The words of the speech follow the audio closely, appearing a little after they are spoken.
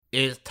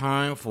It's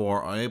time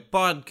for a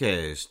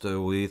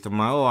podcast with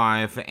my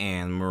wife,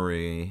 Anne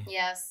Marie.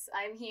 Yes,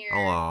 I'm here.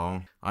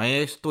 Hello. I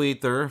asked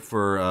Twitter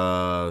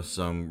for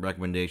some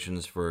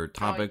recommendations for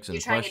topics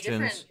and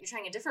questions. You're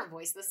trying a different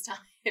voice this time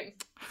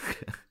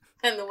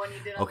than the one you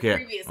did on Okay, the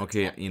previous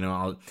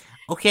attempt.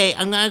 Okay,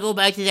 I'm gonna go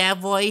back to that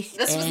voice.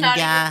 This was not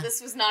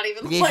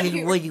even the one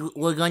you were...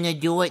 We're gonna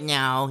do it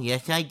now.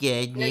 Yes, I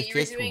did. No, you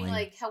were doing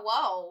like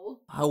hello.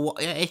 Hello,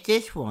 yeah, it's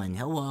this one.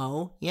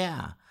 Hello,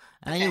 yeah.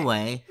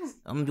 Anyway,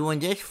 I'm doing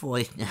this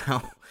voice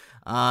now.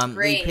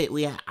 Great.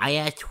 I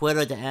asked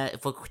Twitter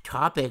for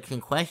topics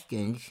and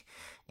questions,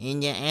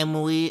 and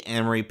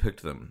Anne-Marie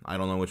picked them. I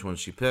don't know which ones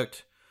she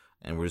picked,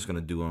 and we're just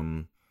gonna do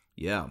them.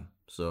 Yeah.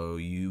 So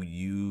you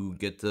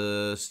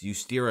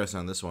steer us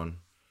on this one.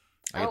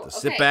 I get to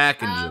sit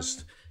back and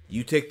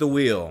you take the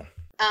wheel.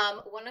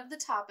 One of the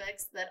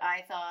topics that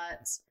I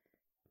thought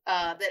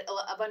that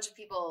a bunch of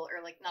people,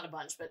 or like not a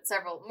bunch, but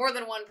more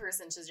than one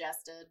person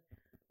suggested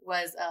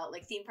was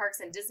like theme parks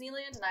in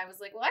Disneyland, and I was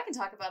like, well, I can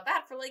talk about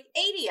that for like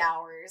 80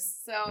 hours,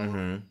 so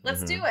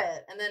let's do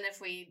it. And then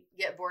if we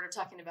get bored of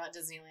talking about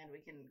Disneyland, we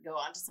can go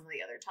on to some of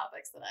the other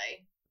topics that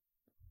I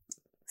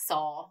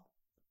saw.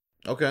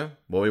 Okay.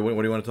 Well, what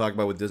do you want to talk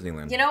about with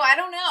Disneyland? I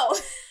don't know.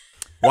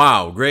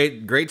 Wow,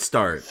 great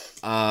start.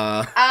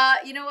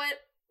 You know what?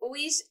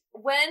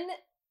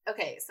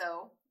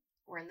 So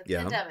we're in the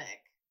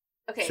pandemic.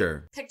 Okay,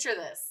 sure. Picture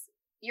this.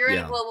 You're in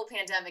a global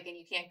pandemic and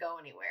you can't go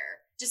anywhere.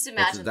 Just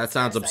imagine. That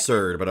sounds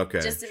absurd, but okay.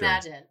 Just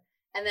imagine.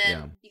 And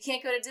then you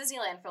can't go to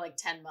Disneyland for like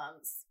 10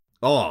 months.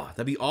 Oh,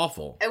 that'd be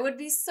awful. It would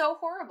be so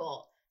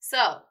horrible.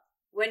 So,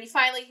 when you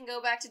finally can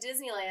go back to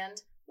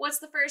Disneyland, what's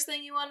the first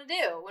thing you want to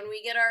do when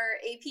we get our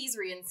APs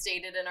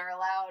reinstated and are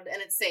allowed,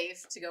 and it's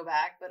safe to go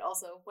back, but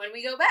also when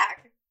we go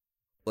back?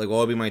 Like, what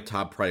would be my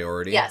top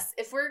priority? Yes,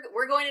 if we're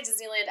going to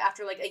Disneyland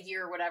after like a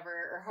year or whatever,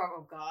 or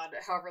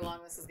however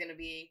long this is going to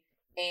be,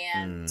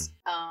 and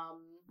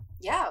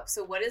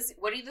so what's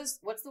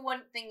the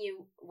one thing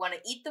you want to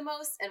eat the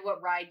most, and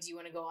what ride do you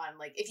want to go on?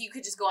 Like, if you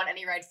could just go on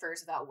any ride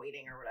first without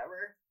waiting or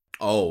whatever.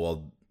 Oh,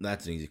 well,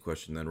 that's an easy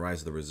question then. Rise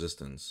of the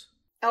Resistance.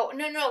 Oh,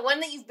 no, one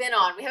that you've been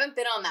on. We haven't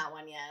been on that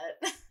one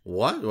yet.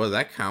 What? Well,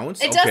 that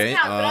counts. It does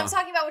count, but I'm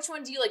talking about which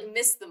one do you like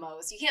miss the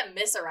most. You can't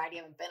miss a ride you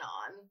haven't been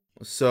on.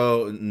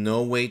 So,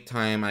 no wait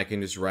time. I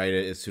can just ride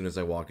it as soon as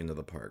I walk into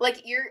the park.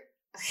 Like,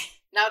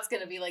 now it's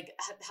going to be like...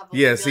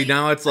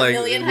 now it's like,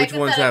 which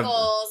ones have...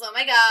 Oh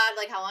my god,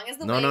 like how long is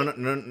the wait?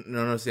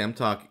 No, see, I'm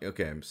talking...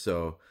 Okay,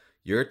 so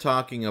you're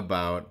talking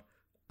about...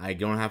 I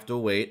don't have to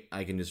wait.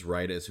 I can just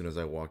write it as soon as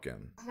I walk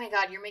in. Oh my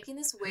god, you're making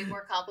this way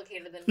more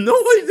complicated than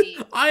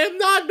I am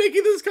not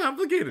making this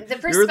complicated. The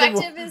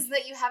perspective is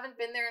that you haven't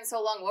been there in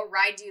so long. What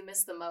ride do you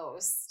miss the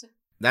most?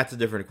 That's a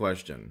different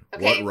question.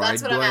 Okay,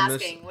 that's what I'm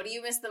asking. What do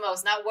you miss the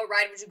most? Not what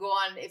ride would you go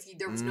on if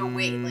there was no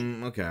wait.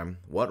 Okay,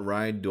 what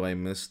ride do I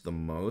miss the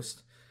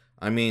most?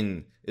 I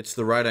mean, it's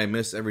the ride I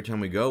miss every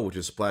time we go, which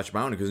is Splash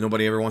Mountain, because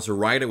nobody ever wants to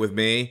ride it with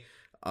me.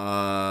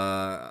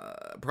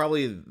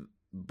 Probably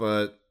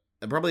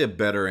a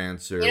better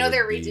answer.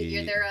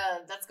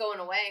 That's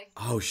going away.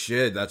 Oh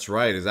shit, that's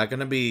right. Is that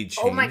going to be changed?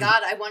 Oh my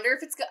god, I wonder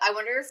if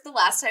the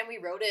last time we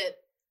rode it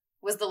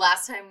was the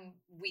last time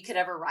we could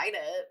ever ride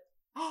it.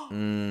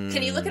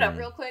 Can you look it up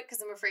real quick?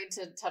 Because I'm afraid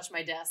to touch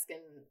my desk and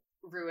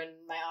ruin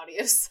my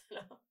audio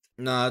setup.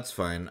 No, that's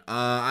fine.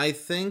 I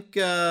think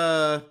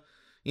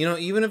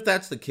even if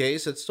that's the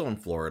case, it's still in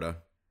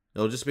Florida.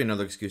 It'll just be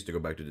another excuse to go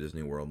back to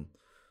Disney World.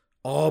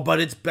 Oh, but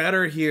it's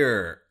better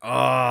here.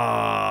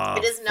 Oh,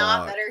 it is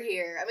not better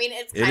here. I mean,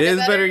 it's kind of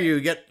better.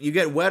 You get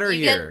wetter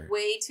here. You get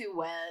way too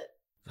wet.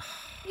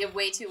 You have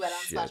way too wet on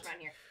Splash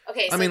Mountain here.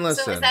 Okay, so,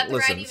 listen, so is that the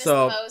ride you miss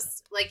the most?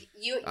 Like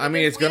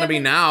it's gonna be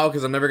now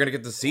because I'm never gonna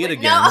get to see it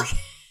again. No.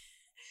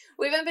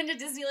 We haven't been to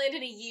Disneyland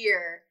in a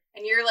year,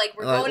 and you're like,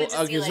 we're going to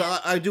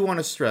Disneyland. I do want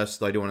to stress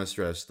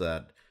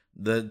that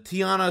the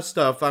Tiana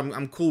stuff,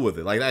 I'm cool with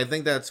it. Like, I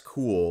think that's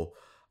cool.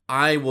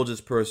 I will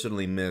just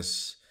personally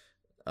miss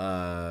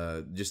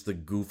just the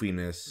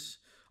goofiness.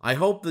 I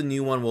hope the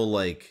new one will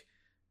like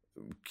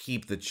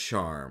keep the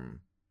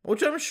charm,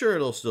 which I'm sure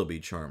it'll still be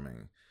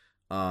charming.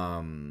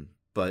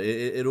 But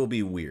it'll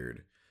be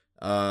weird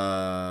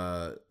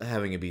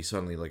having it be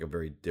suddenly like a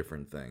very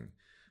different thing.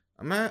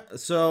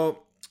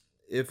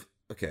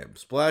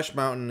 Splash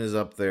Mountain is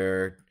up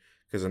there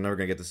because I'm never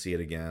gonna get to see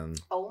it again.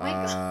 Oh my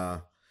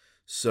god.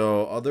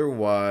 So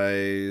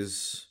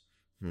otherwise,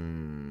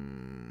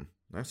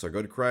 Nice, I'll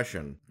go to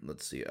Crashin'.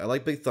 Let's see. I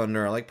like Big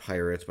Thunder. I like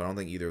Pirates, but I don't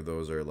think either of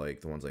those are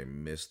like the ones I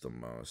miss the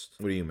most.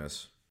 What do you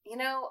miss?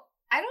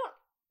 I don't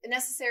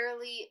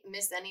necessarily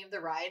miss any of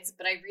the rides,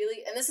 but I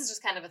really, and this is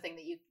just kind of a thing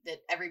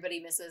that everybody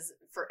misses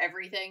for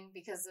everything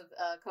because of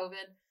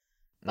COVID.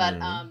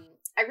 But I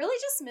really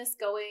just miss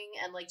going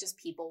and like just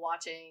people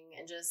watching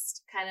and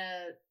just kind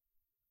of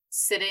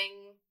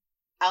sitting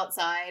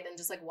outside and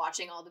just like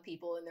watching all the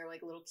people in their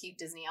like little cute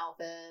Disney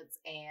outfits.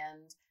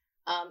 And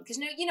because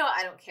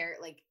I don't care,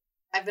 like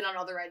I've been on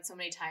all the rides so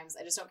many times,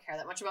 I just don't care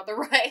that much about the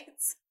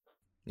rides.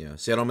 Yeah,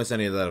 see, I don't miss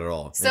any of that at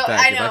all. So, in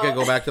fact, if I could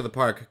go back to the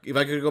park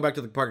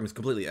and it's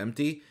completely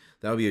empty,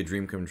 That would be a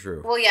dream come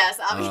true. Well, yes,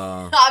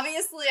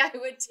 obviously I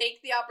would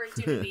take the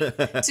opportunity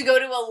to go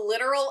to a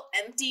literal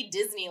empty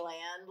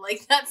Disneyland.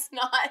 Like, that's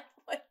not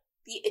what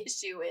the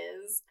issue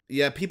is.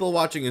 Yeah, people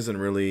watching isn't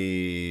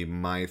really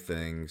my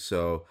thing.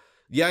 So,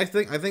 yeah, I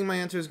think my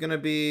answer is gonna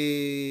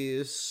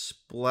be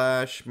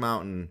Splash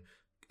Mountain.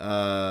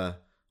 I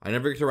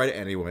never get to ride it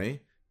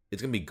anyway.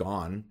 It's gonna be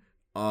gone.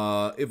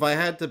 If I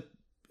had to,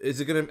 is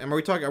it gonna? Are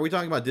we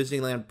talking about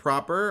Disneyland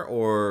proper,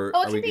 or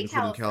Oh, it are could we be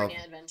California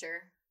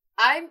Adventure.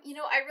 I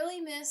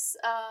really miss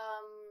the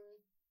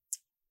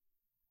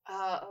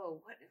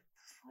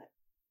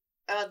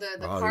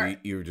car.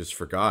 You just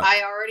forgot.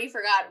 I already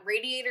forgot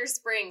Radiator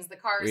Springs, the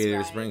Cars Radiator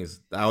ride.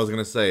 Springs. I was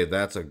gonna say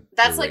that's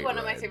like one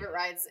of my favorite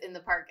rides in the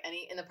park.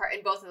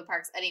 In both of the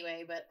parks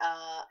anyway. But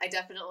I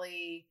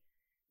definitely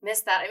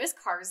miss that. I miss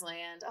Cars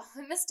Land. Oh,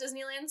 I miss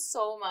Disneyland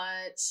so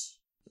much.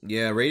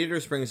 Yeah,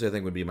 Radiator Springs I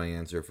think would be my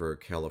answer for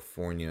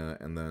California,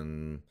 and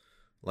then,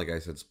 like I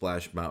said,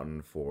 Splash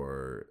Mountain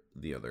for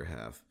the other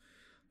half.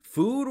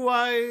 Food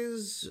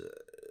wise,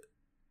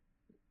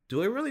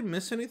 do I really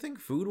miss anything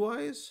food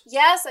wise?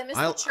 Yes, I miss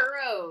the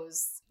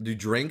churros. Do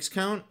drinks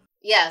count?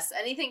 Yes,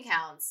 anything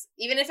counts.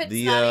 Even if it's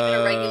not even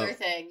a regular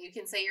thing, you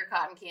can say your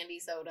cotton candy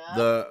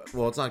soda.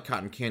 Well, it's not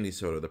cotton candy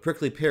soda. The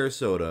prickly pear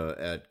soda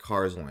at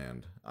Cars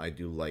Land, I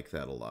do like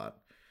that a lot.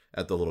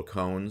 At the little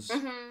cones,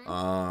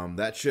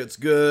 that shit's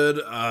good.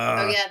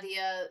 The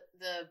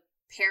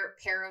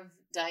pair of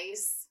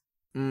dice.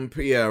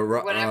 Yeah,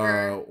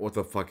 whatever. What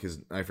the fuck is?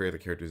 I forget the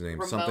character's name.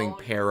 Ramon, Something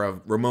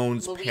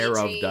Ramon's Luigi, pair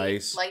of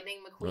dice. Lightning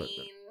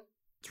McQueen.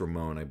 It's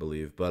Ramon, I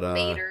believe. But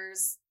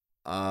Mater's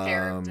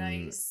pair of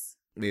dice.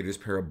 Mater's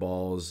pair of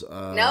balls.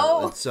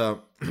 No. It's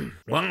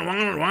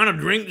want to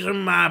drink some of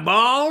my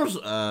balls?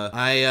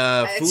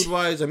 Food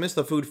wise, I miss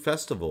the food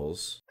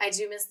festivals. I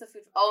do miss the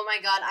food. Oh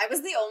my god, I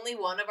was the only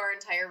one of our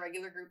entire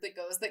regular group that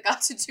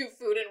got to do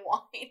food and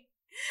wine.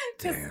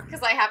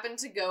 Because I happened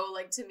to go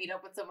to meet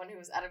up with someone who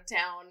was out of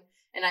town,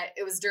 and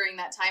it was during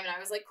that time, and I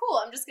was like,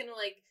 cool, I'm just gonna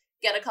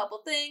get a couple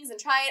things and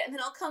try it, and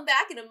then I'll come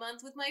back in a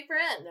month with my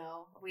friend.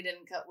 No, we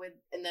didn't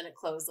and then it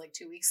closed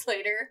 2 weeks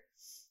later.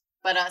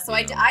 But so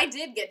yeah. I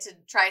did get to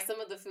try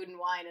some of the food and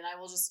wine, and I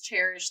will just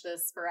cherish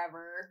this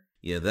forever.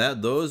 Yeah,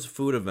 those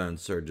food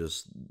events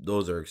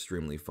those are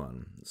extremely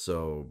fun.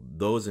 So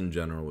those in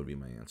general would be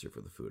my answer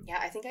for the food. Yeah,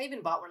 I think I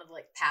even bought one of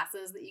the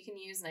passes that you can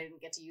use, and I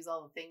didn't get to use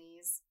all the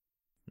thingies.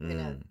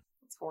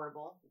 It's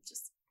horrible. It's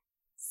just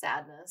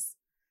sadness.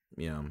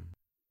 Yeah.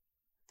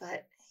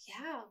 But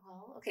yeah,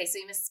 well, okay, so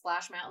you miss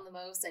Splash Mountain the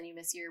most, and you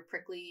miss your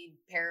prickly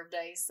pair of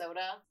dice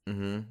soda.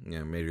 Mm-hmm.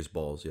 Yeah, Mater's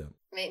balls, yeah.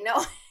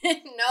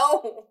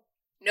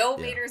 No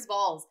Mater's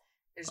balls.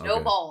 There's no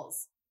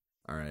balls.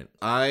 All right.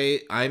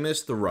 I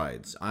miss the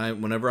rides.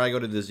 Whenever I go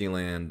to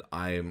Disneyland,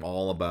 I'm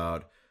all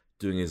about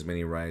doing as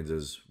many rides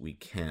as we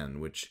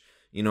can, which,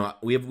 we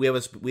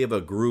have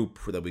a group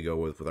that we go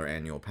with our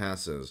annual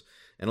passes.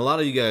 And a lot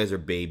of you guys are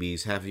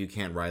babies. Half of you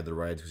can't ride the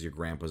rides because you're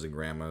grandpas and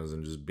grandmas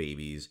and just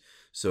babies.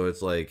 So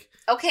it's like...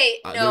 Okay,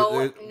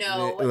 no,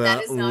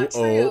 that is not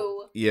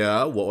true.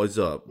 Yeah, what was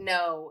up?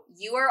 No,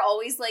 you are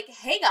always like,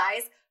 hey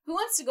guys, who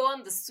wants to go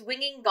on the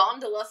swinging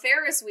gondola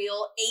Ferris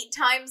wheel 8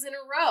 times in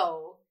a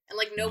row? And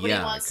nobody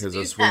wants to do that.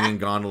 Yeah, because a swinging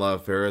gondola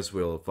Ferris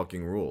wheel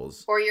fucking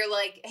rules. Or you're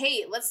like,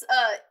 hey, let's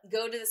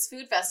go to this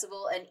food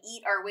festival and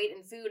eat our weight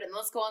in food, and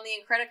let's go on the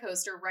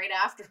Incredicoaster right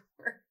afterwards.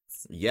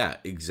 Yeah,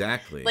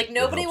 exactly.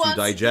 Nobody wants to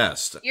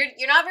digest.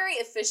 You're not very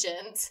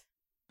efficient.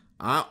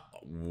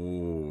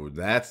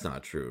 That's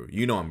not true.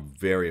 I'm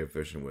very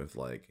efficient with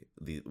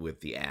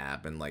the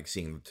app and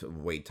seeing the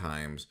wait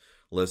times.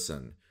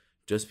 Listen,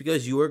 just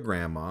because you are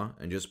grandma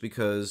and just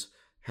because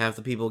half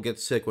the people get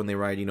sick when they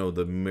ride,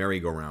 the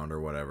merry-go-round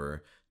or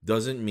whatever,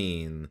 doesn't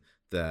mean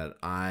that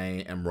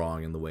I am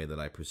wrong in the way that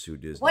I pursue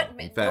Disney.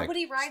 In fact,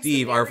 nobody rides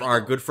Steve,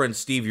 our good friend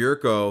Steve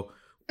Yurko,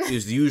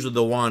 is usually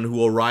the one who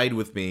will ride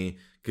with me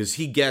because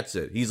he gets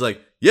it. He's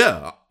like,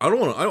 yeah, I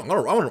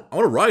want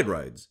to ride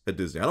rides at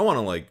Disney. I don't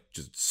want to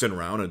just sit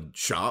around and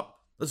shop.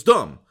 That's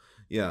dumb.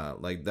 Yeah,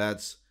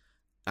 that's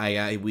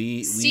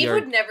Steve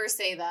would never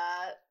say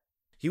that.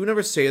 He would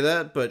never say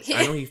that, but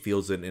I know he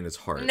feels it in his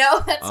heart. No,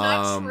 that's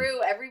not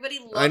true. Everybody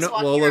loves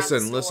walking around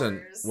stores.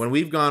 Listen. When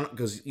we've gone,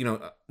 because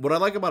what I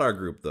like about our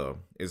group though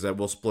is that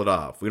we'll split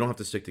off. We don't have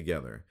to stick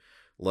together.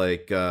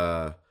 Like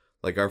our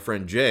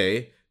friend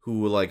Jay,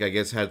 who I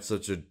guess had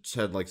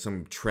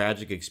some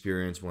tragic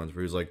experience once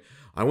where he was like,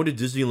 I went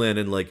to Disneyland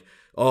and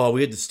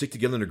we had to stick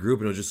together in a group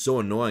and it was just so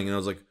annoying. And I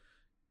was like,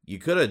 you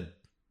could have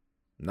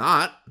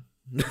not.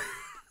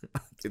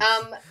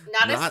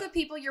 Not if the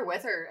people you're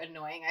with are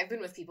annoying. I've been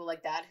with people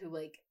like that who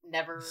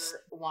never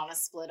want to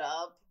split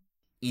up.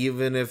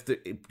 Even if the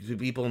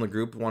people in the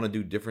group want to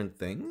do different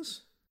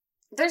things?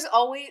 There's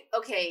always...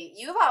 Okay,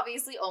 you have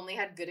obviously only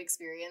had good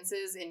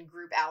experiences in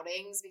group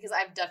outings, because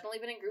I've definitely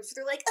been in groups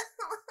where they're like,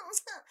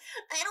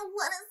 I don't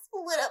want to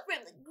split up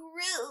from the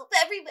group.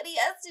 Everybody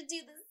has to do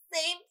the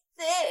same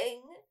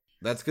thing.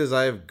 That's because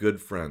I have good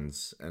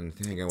friends and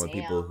hang out with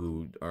people Damn.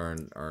 who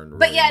aren't really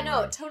But yeah, no,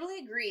 annoying. totally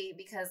agree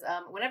because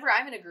whenever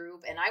I'm in a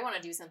group and I want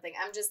to do something,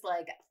 I'm just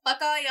like, fuck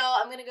all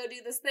y'all, I'm gonna go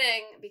do this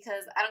thing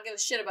because I don't give a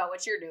shit about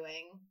what you're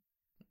doing.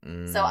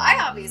 So I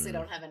obviously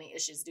don't have any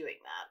issues doing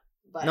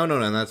that. But No,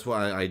 and that's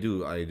why I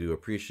do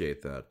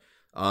appreciate that.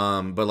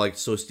 But like,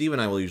 so Steve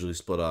and I will usually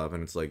split up,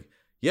 and it's like,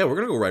 yeah, we're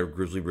gonna go ride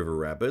Grizzly River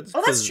Rapids.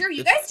 Oh, that's true.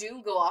 You guys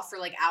do go off for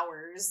like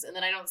hours, and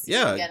then I don't see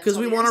you again. Because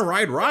we until the want to end.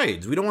 ride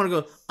rides. We don't want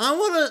to go. I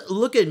want to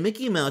look at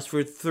Mickey Mouse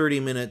for 30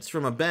 minutes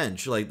from a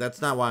bench. Like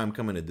that's not why I'm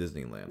coming to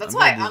Disneyland. That's I'm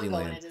why going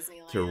I'm going to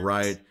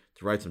Disneyland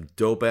to ride some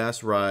dope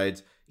ass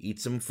rides,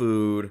 eat some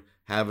food,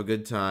 have a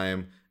good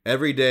time.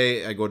 Every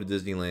day I go to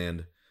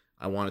Disneyland,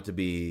 I want it to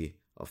be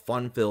a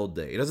fun filled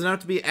day. It doesn't have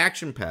to be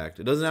action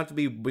packed. It doesn't have to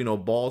be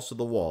balls to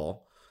the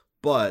wall.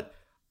 But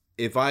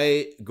if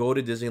I go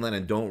to Disneyland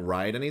and don't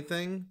ride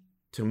anything,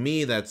 to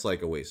me that's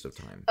like a waste of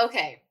time.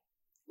 Okay,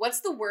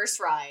 what's the worst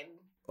ride?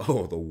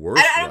 Oh, the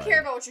worst. I don't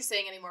care about what you're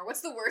saying anymore.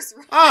 What's the worst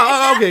ride?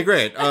 Oh, okay,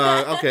 great.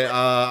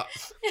 Okay.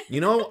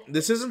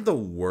 This isn't the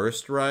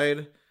worst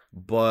ride,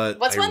 but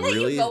what's one that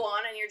really... you go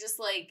on and you're just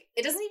like,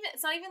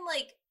 it's not even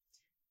like.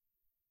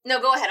 No,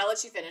 go ahead. I'll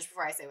let you finish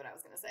before I say what I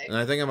was going to say. And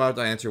I think I'm about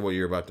to answer what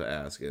you're about to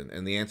ask,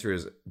 and the answer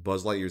is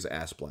Buzz Lightyear's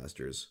Ass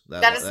Blasters.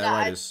 That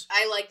ride is.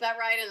 I like that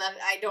ride, and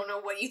I don't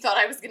know what you thought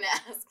I was going to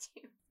ask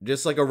you.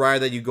 Just like a ride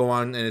that you go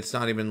on, and it's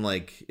not even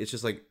like, it's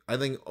just like, I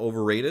think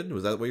overrated.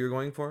 Was that what you were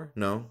going for?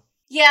 No.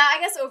 Yeah, I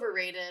guess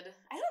overrated.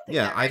 I don't think.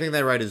 Yeah, I think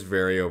that ride is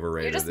very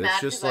overrated. You're just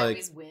mad because I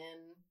always win.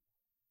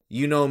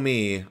 You know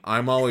me.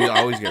 I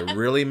always get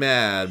really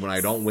mad when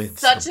I don't win.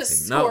 Such a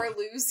sore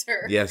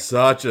loser. Yeah,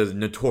 such a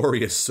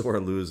notorious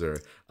sore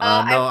loser.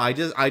 I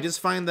just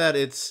find that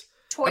it's.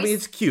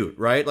 It's cute,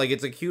 right? Like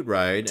it's a cute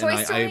ride, Toy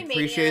and Story I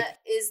appreciate. Mania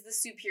is the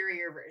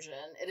superior version.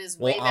 It is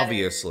way better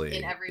obviously,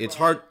 in every it's way.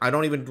 hard. I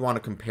don't even want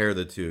to compare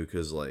the two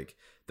because like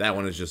that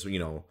one is just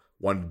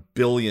 1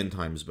 billion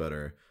times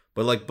better.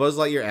 But like Buzz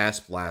Lightyear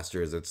Ass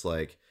Blasters, it's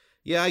like,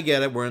 yeah, I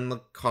get it. We're in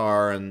the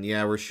car, and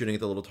yeah, we're shooting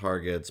at the little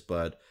targets,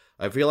 but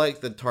I feel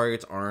like the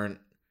targets aren't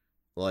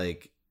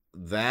like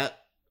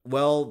that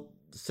well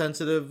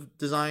sensitive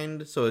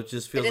designed, so it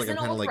just feels like I'm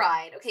kind of like. It is an old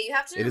ride. Okay, you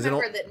have to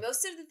remember that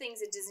most of the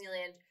things at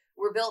Disneyland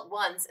were built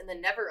once and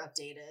then never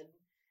updated.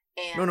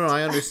 And No,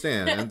 I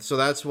understand, and so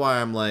that's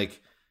why I'm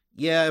like,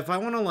 yeah, if I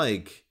want to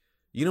like.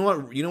 You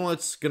know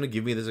what's gonna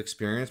give me this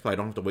experience, but I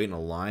don't have to wait in a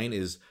line,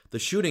 is the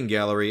shooting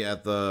gallery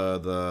at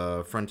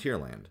the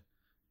Frontierland.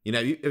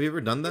 Have you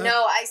ever done that?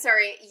 No,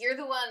 sorry, you're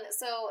the one.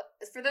 So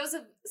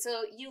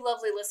you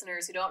lovely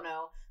listeners who don't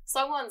know,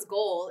 Sungwon's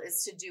goal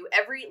is to do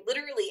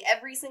literally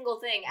every single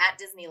thing at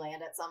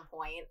Disneyland at some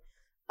point.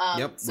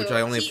 Which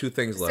I only have 2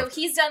 things left.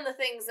 So he's done the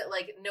things that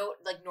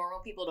normal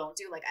people don't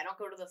do. Like I don't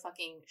go to the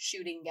fucking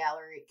shooting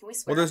gallery. Can we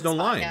swear? Well, there's no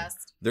line.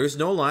 There's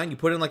no line. You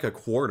put in like a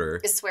quarter,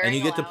 is swearing and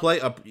you get allowed? to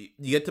play up. You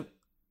get to.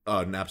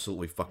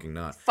 Absolutely fucking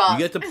not. Fuck. You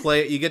get to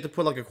play. You get to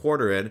put like a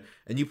quarter in,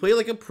 and you play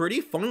like a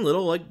pretty fun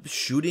little like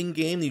shooting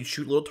game. You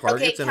shoot little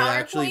targets, okay, and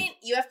counterpoint,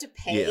 you have to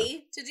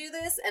pay to do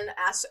this, and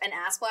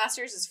Ass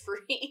Blasters is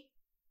free.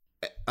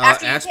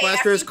 Ass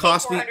Blasters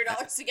cost me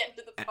 $400 to get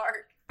into the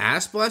park.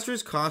 Ass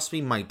Blasters cost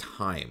me my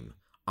time.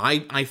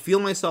 I feel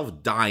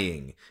myself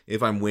dying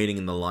if I'm waiting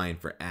in the line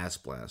for Ass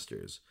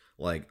Blasters.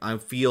 Like I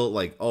feel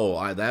like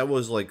that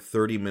was like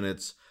 30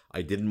 minutes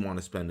I didn't want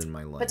to spend in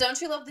my life. But don't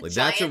you love the like,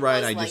 giant that's a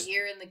ride Buzz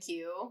Lightyear in the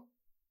queue?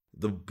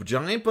 The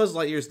giant Buzz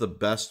Lightyear is the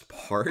best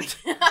part.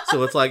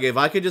 So it's like if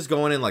I could just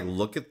go in and like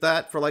look at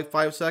that for like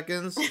 5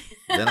 seconds,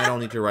 then I don't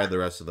need to ride the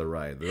rest of the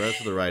ride. The rest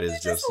of the ride is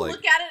just like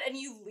look at it and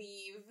you leave.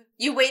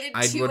 You waited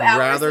 2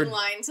 hours in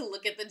line to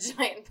look at the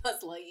giant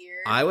Buzz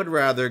Lightyear. I would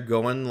rather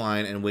go in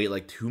line and wait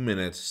like 2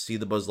 minutes, see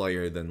the Buzz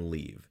Lightyear, then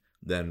leave.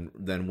 Then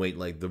wait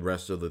like the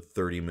rest of the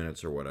 30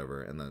 minutes or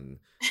whatever, and then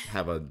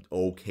have an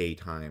okay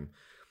time.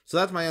 So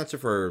that's my answer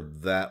for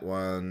that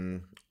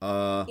one.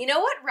 You know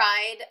what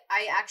ride?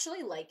 I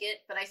actually like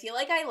it, but I feel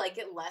like I like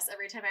it less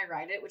every time I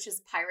ride it, which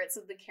is Pirates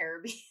of the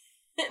Caribbean.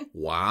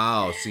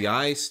 Wow. See,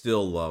 I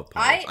still love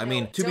Pirates. I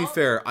mean, to be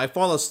fair, I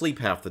fall asleep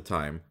half the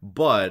time,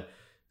 but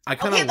I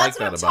kind of like that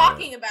about it. That's what I'm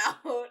talking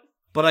about.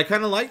 But I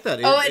kind of like that.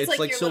 It's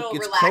like your little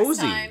relaxed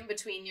cozy time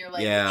between your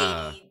 80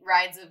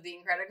 rides of the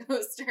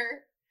Incredicoaster.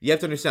 You have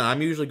to understand,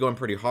 I'm usually going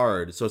pretty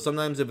hard. So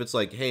sometimes if it's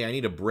like, hey, I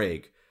need a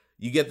break,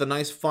 you get the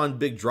nice, fun,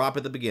 big drop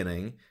at the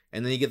beginning,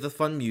 and then you get the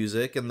fun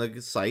music and the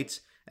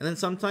sights, and then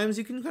sometimes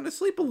you can kind of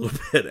sleep a little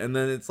bit, and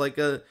then it's like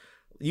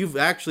you've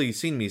actually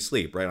seen me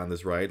sleep, right, on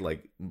this ride,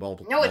 like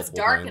multiple No, it's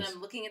dark, times. And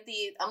I'm looking at the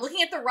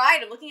ride,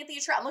 I'm looking at the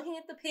I'm looking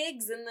at the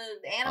pigs and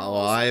the animals.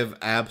 Oh, I have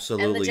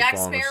absolutely and the Jack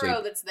fallen Sparrow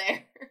asleep. That's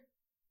there.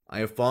 I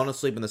have fallen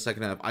asleep in the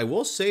second half. I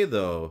will say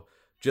though,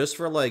 just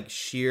for like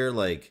sheer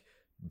like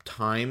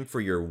time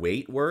for your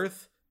wait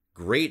worth,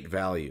 great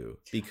value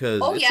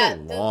because it's a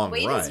long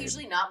ride. The wait is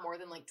usually not more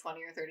than like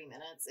 20 or 30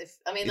 minutes.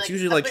 It's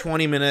usually like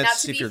 20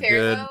 minutes if you're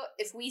good. Though,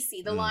 if we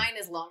see the line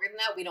is longer than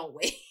that, we don't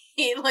wait.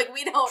 Like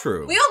we don't.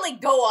 True. We only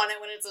go on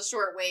it when it's a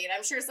short wait.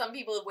 I'm sure some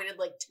people have waited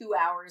like 2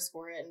 hours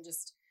for it and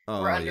just were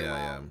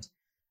underwhelmed.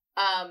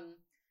 Yeah.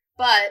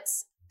 But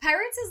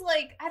Pirates is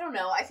like, I don't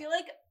know. I feel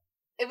like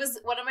it was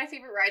one of my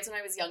favorite rides when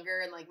I was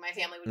younger, and like my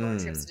family would go on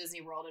trips to Disney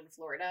World in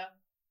Florida.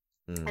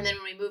 And then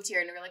when we moved here,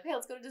 and we were like, hey,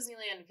 let's go to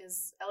Disneyland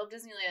because I love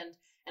Disneyland.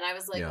 And I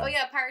was like, oh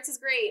yeah, Pirates is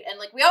great. And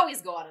like we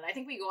always go on it. I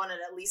think we go on it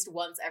at least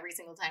once every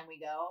single time we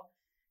go.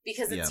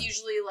 Because it's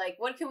usually like,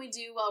 what can we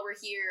do while we're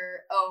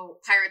here? Oh,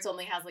 Pirates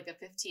only has like a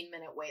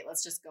 15-minute wait.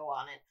 Let's just go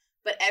on it.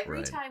 But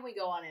every time we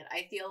go on it,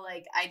 I feel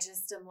like I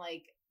just am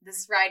like,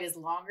 this ride is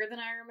longer than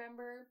I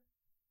remember.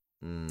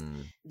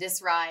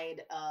 This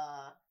ride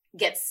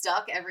gets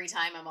stuck every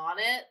time I'm on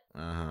it.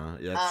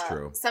 Yeah, that's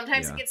true.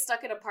 Sometimes it gets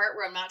stuck at a part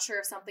where I'm not sure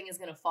if something is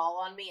going to fall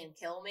on me and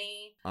kill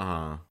me.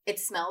 It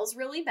smells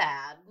really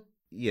bad.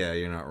 Yeah,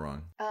 you're not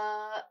wrong.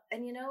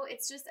 And you know,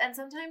 it's just, and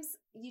sometimes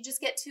you just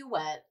get too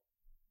wet.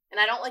 And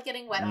I don't like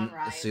getting wet on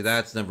rides. See,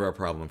 that's never a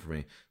problem for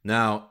me.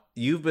 Now,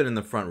 you've been in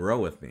the front row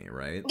with me,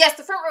 right? Yes,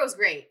 the front row is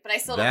great, but I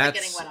still don't like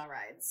getting wet on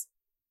rides.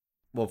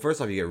 Well,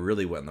 first off, you get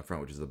really wet in the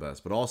front, which is the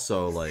best. But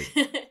also, like,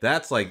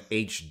 that's like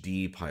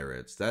HD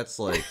Pirates. That's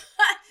like,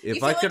 if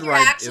you feel I could like you're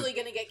ride, actually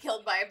going to get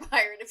killed by a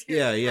pirate if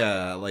you're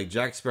yeah. Like,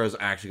 Jack Sparrow's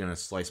actually going to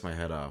slice my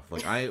head off.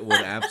 Like, I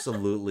would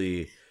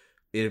absolutely,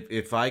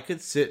 if I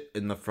could sit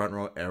in the front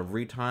row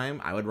every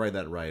time, I would ride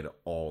that ride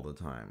all the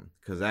time.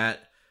 Because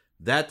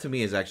that to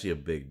me is actually a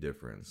big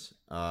difference.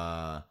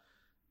 And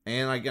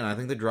again, I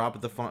think the drop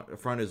at the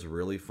front is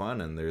really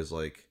fun, and there's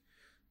like,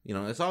 you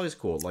know, it's always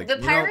cool. Like the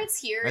Pirates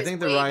here is way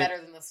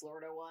better than the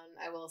Florida one,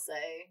 I will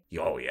say.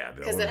 Oh yeah,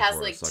 because it has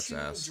like 2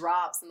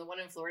 drops, and the one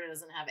in Florida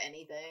doesn't have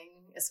anything,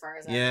 as far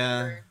as I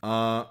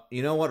remember.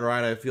 You know what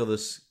ride I feel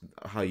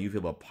how you feel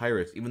about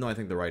Pirates, even though I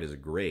think the ride is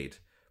great,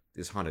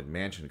 is Haunted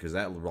Mansion, because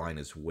that line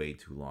is way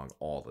too long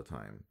all the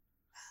time.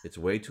 It's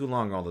way too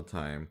long all the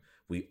time.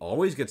 We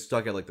always get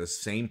stuck at like the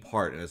same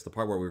part, and it's the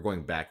part where we're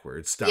going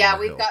backwards. Yeah,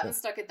 we've gotten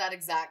stuck at that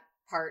exact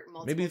part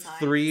multiple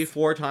times. Maybe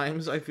 3-4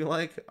 times, I feel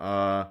like.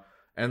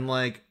 And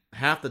like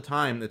half the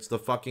time, it's the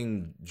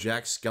fucking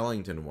Jack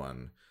Skellington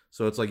one.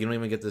 So it's like you don't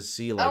even get to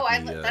see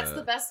like. That's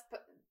the best.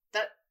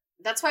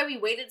 That's why we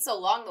waited so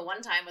long. The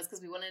one time was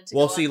because we wanted to.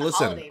 Well, see,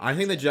 listen, I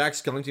think the Jack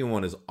Skellington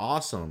one is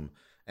awesome,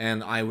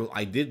 and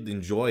I did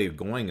enjoy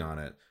going on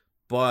it,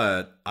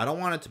 but I don't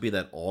want it to be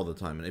that all the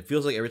time. And it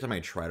feels like every time I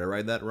try to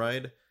ride that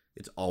ride,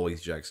 it's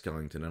always Jack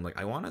Skellington. I'm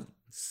like, I want to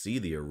see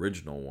the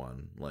original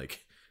one,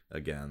 like,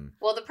 again.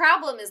 Well, the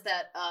problem is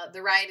that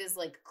the ride is,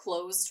 like,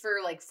 closed for,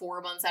 like,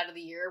 4 months out of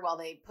the year while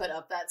they put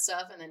up that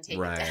stuff and then take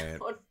it down.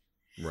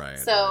 Right.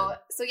 So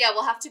yeah,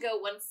 we'll have to go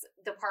once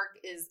the park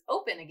is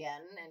open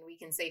again and we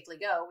can safely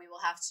go. We will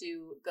have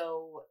to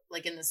go,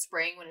 like, in the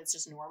spring when it's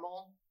just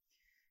normal.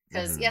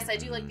 Because, yes, I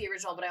do like the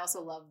original, but I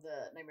also love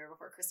the Nightmare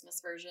Before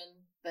Christmas version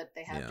that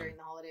they have during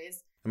the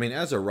holidays. I mean,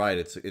 as a ride,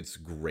 it's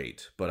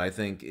great, but I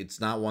think it's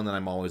not one that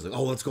I'm always like,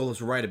 oh,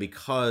 let's ride it,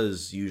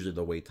 because usually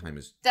the wait time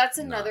is. That's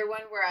another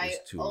one where I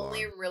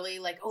only really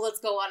like, oh, let's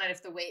go on it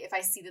if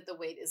I see that the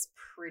wait is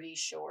pretty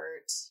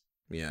short.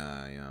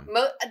 Yeah.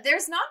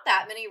 There's not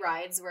that many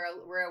rides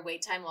where a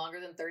wait time longer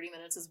than 30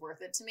 minutes is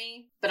worth it to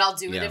me, but I'll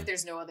do it if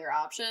there's no other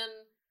option.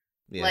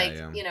 You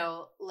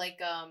know,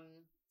 like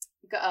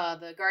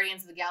the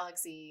Guardians of the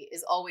Galaxy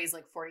is always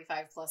like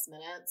 45 plus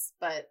minutes,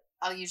 but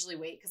I'll usually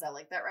wait because I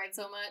like that ride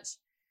so much.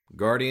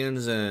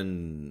 Guardians,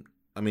 and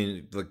I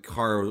mean the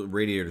car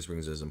Radiator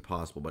Springs is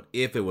impossible, but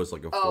if it was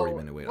like a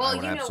 40-minute wait, I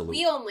would absolutely.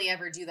 We only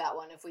ever do that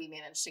one if we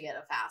manage to get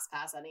a fast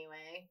pass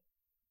anyway.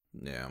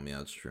 Yeah, I mean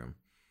that's true.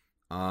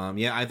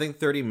 Yeah, I think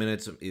 30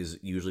 minutes is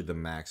usually the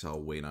max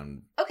I'll wait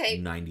on.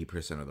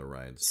 90% of the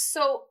rides.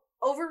 So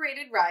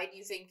overrated ride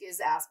you think is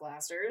Ass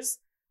Blasters?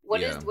 What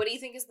do you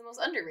think is the most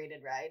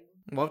underrated ride?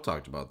 Well, I've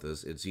talked about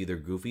this. It's either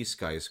Goofy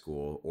Sky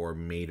School or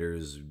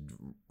Mater's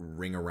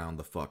Ring Around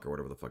the Fuck, or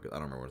whatever the fuck. I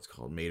don't remember what it's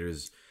called.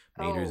 Mater's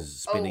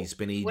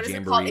Spinny what is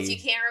Jamboree. It called? If you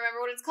can't remember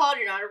what it's called,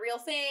 you're not a real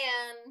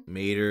fan.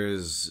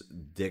 Mater's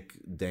Dick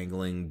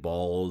Dangling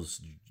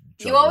Balls.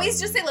 You always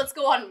just say, let's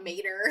go on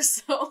Mater,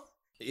 so...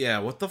 Yeah,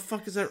 what the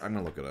fuck is that? I'm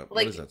gonna look it up.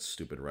 Like, what is that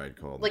stupid ride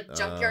called? Like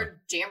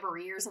Junkyard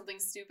Jamboree or something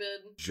stupid?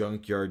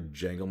 Junkyard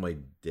Jangle My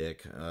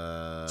Dick.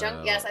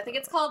 Yes, I think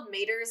it's called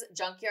Mater's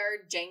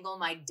Junkyard Jangle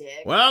My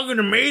Dick. Welcome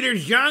to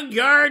Mater's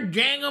Junkyard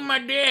Jangle My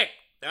Dick.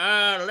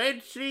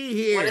 Let's see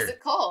here. What is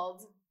it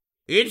called?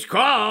 It's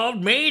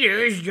called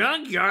Mater's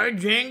Junkyard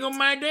Jangle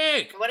My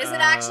Dick. What is it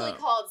actually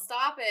called?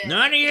 Stop it.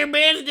 None of your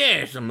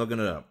business. I'm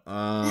looking it up.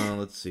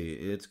 Let's see.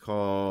 It's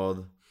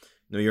called...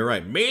 No, you're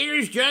right.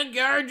 Mater's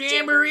Junkyard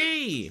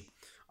Jamboree.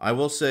 I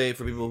will say,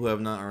 for people who are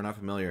not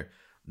familiar,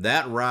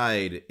 that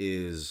ride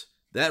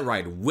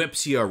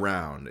whips you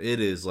around. It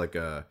is like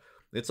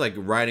it's like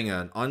riding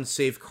an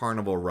unsafe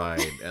carnival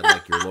ride at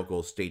like your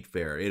local state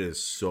fair. It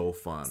is so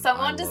fun.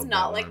 Someone does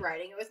not like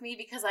riding it with me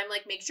because I'm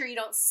like, make sure you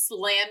don't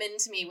slam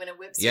into me when it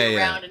whips you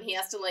around, and he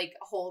has to like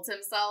hold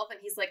himself, and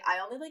he's like, I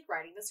only like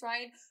riding this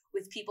ride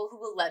with people who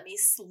will let me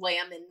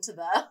slam into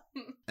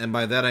them. And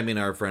by that I mean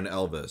our friend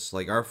Elvis.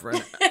 Like our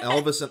friend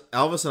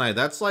Elvis and I,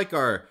 that's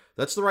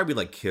the ride we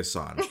like kiss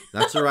on.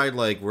 That's the ride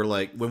like we're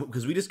like,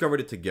 because we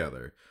discovered it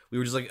together. We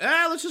were just like,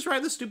 let's just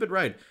ride this stupid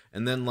ride.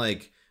 And then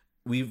like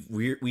we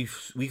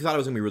thought it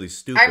was gonna be really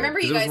stupid. I remember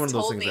you it was guys one of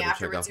those told things me I had to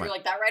check afterwards, off you were my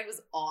like, that ride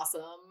was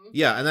awesome.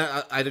 yeah, and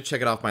then I had to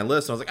check it off my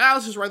list. And I was like,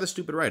 let's just ride the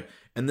stupid ride.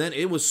 And then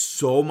it was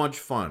so much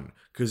fun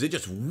because it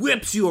just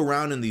whips you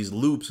around in these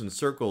loops and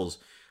circles,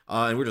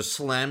 and we're just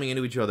slamming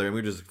into each other, and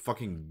we're just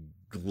fucking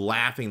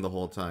laughing the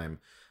whole time.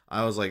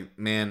 I was like,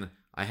 man,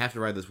 I have to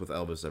ride this with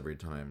Elvis every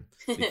time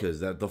because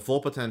the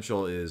full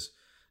potential is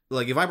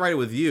like if I ride it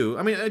with you.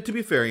 I mean, to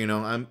be fair,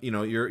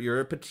 you're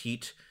a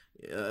petite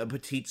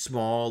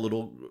small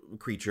little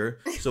creature,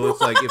 so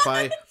it's like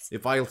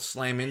if I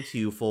slam into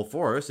you full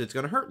force, it's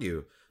gonna hurt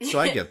you. So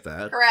I get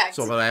that. Correct.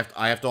 So, but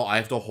I have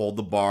to hold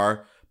the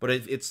bar. But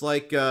it's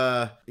like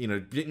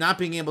not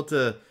being able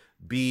to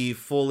be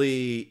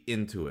fully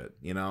into it.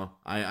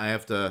 I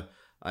have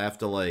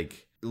to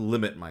like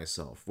limit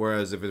myself.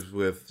 Whereas if it's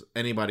with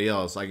anybody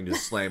else, I can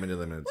just slam into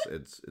them. And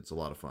it's a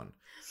lot of fun.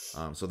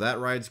 So that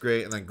ride's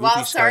great. And then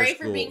Goofy sorry Sky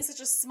for School, being such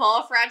a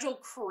small, fragile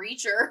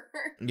creature.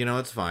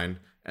 It's fine.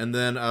 And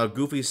then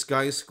Goofy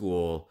Sky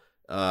School,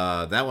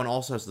 that one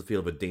also has the feel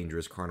of a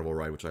dangerous carnival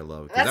ride, which I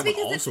love. That's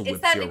because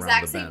it's that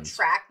exact same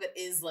track that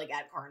is like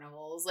at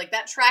carnivals. Like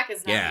that track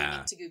is not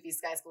unique to Goofy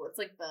Sky School. It's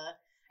like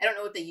I don't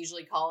know what they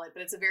usually call it,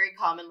 but it's a very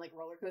common like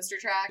roller coaster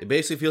track. It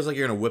basically feels like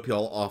you're gonna whip you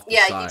all off the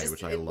side,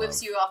 which I love. It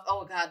whips you off.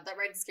 Oh god, that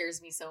ride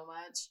scares me so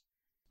much.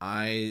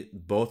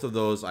 Both of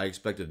those I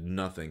expected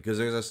nothing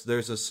because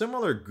there's a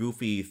similar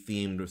Goofy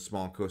themed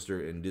small coaster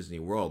in Disney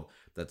World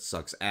that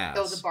sucks ass.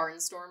 Oh, the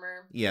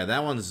Barnstormer. Yeah,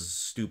 that one's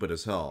stupid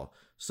as hell.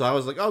 So I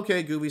was like,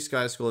 okay, Goofy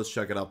Sky School, let's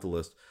check it off the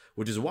list.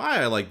 Which is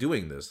why I like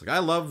doing this. Like I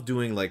love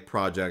doing like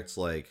projects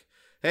like,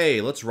 hey,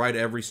 let's ride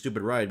every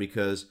stupid ride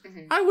because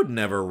I would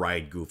never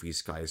ride Goofy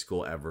Sky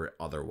School ever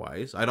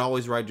otherwise. I'd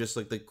always ride just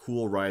like the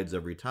cool rides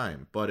every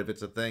time. But if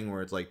it's a thing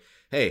where it's like,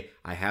 hey,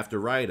 I have to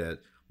ride it.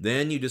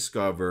 Then you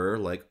discover,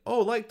 like,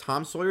 like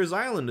Tom Sawyer's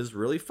Island is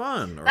really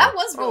fun. Or, that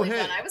was really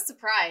fun. I was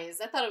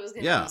surprised. I thought it was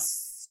going to be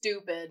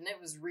stupid, and it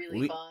was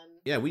really fun.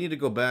 Yeah, we need to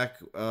go back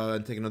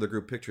and take another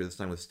group picture, this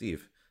time with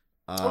Steve.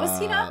 Was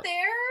he not there?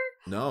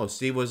 No,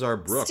 Steve was our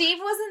Brooke. Steve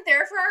wasn't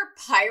there for our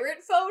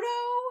pirate photo?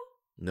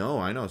 No,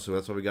 I know, so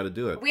that's why we got to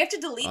do it. We have to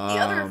delete the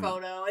other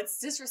photo. It's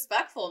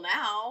disrespectful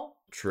now.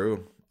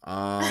 True.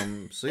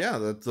 So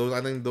yeah,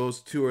 I think those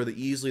two are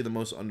easily the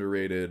most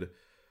underrated.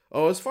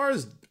 Oh, as far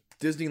as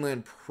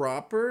Disneyland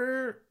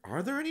proper,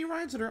 are there any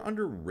rides that are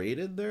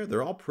underrated there?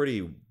 They're all pretty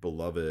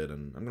beloved,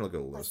 and I'm gonna look at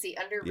a list. Let's see,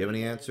 underrated. Do you have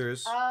any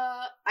answers?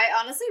 I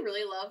honestly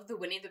really love the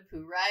Winnie the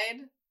Pooh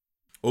ride.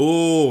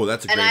 Oh,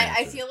 that's a great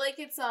answer. I feel like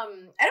it's I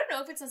don't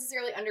know if it's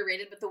necessarily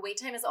underrated, but the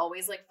wait time is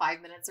always like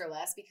 5 minutes or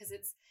less because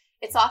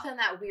it's often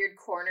that weird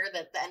corner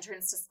that the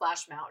entrance to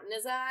Splash Mountain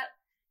is at.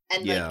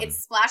 And like it's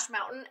Splash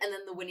Mountain and then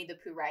the Winnie the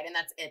Pooh ride, and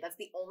that's it. That's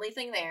the only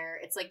thing there.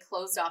 It's like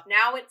closed off.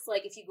 Now it's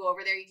like if you go over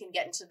there, you can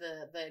get into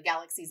the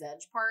Galaxy's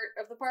Edge part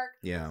of the park.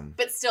 Yeah.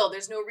 But still,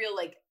 there's no real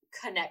like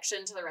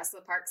connection to the rest of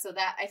the park. So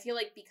that I feel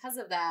like because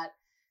of that,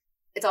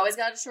 it's always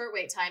got a short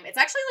wait time. It's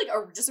actually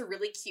like just a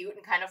really cute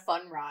and kind of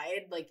fun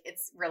ride. Like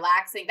it's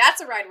relaxing. That's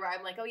a ride where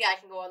I'm like, oh yeah,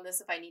 I can go on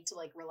this if I need to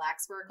like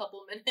relax for a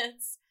couple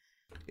minutes.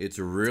 It's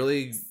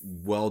really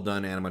well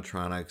done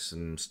animatronics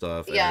and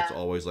stuff. And it's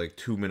always like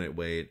 2-minute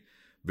wait.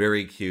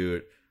 Very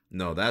cute.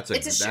 No, that's my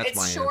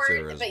short,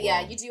 answer as but well.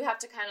 yeah, you do have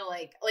to kind of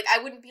like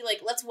I wouldn't be like,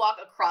 let's walk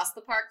across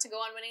the park to go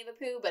on Winnie the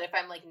Pooh, but if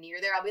I'm like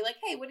near there, I'll be like,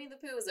 hey, Winnie the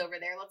Pooh is over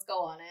there, let's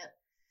go on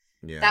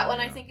it. Yeah, that one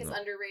I think is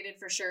underrated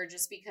for sure,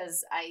 just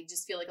because I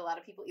just feel like a lot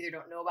of people either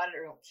don't know about it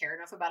or don't care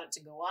enough about it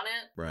to go on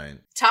it. Right.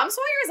 Tom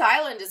Sawyer's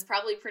Island is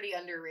probably pretty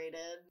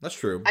underrated. That's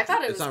true. I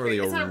thought it's not really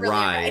a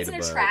ride. It's an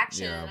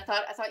attraction. Yeah.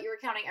 I thought you were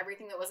counting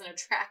everything that was an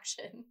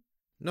attraction.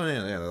 No,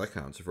 yeah, that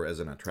counts as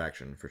an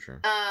attraction for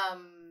sure.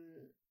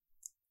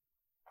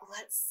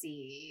 Let's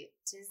see.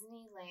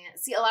 Disneyland.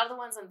 See, a lot of the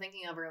ones I'm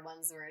thinking of are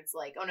ones where it's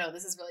like, oh no,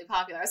 this is really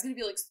popular. I was going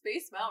to be like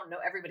Space Mountain. No,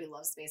 everybody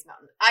loves Space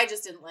Mountain. I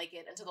just didn't like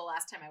it until the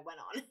last time I went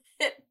on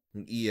it.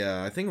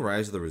 Yeah, I think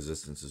Rise of the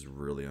Resistance is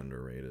really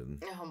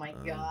underrated. Oh my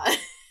god.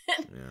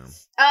 Yeah.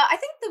 I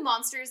think the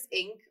Monsters,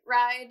 Inc.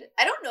 ride,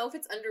 I don't know if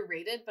it's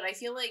underrated, but I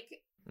feel like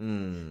well,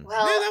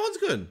 yeah, that one's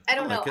good. I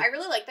don't know. I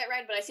really like that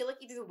ride, but I feel like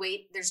either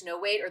there's no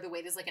wait, or the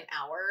wait is like an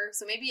hour.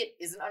 So maybe it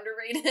isn't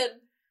underrated.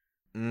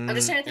 I'm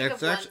just trying to think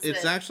of ones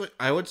it's actually,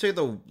 I would say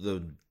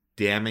the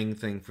damning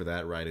thing for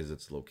that ride is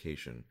its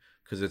location,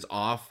 because it's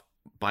off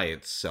by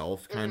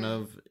itself kind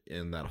of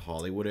in that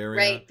Hollywood area.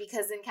 Right,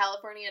 because in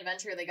California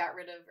Adventure they got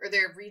rid of, or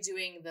they're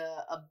redoing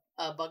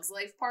the Bug's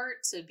Life part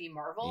to be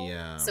Marvel.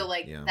 Yeah. So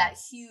like that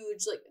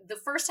huge, like the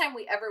first time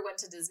we ever went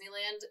to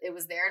Disneyland, it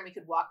was there and we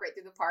could walk right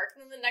through the park.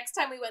 And then the next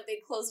time we went,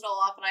 they'd close it all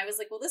off, and I was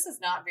like, well, this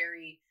is not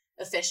very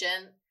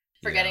efficient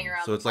for getting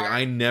around. So it's like,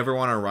 I never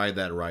want to ride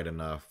that ride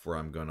enough where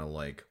I'm gonna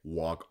like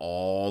walk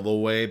all the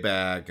way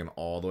back and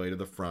all the way to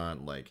the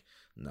front. Like,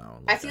 no.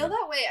 I feel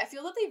that way. I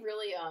feel that they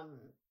really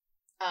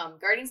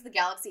Guardians of the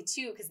Galaxy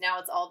 2, because now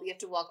it's all, you have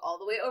to walk all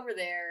the way over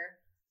there.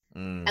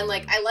 And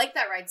like, I like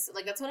that ride.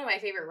 Like, that's one of my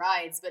favorite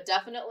rides, but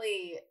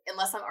definitely,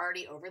 unless I'm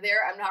already over there,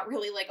 I'm not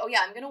really like, oh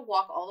yeah, I'm gonna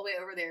walk all the way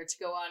over there to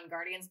go on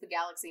Guardians of the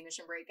Galaxy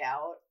Mission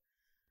Breakout.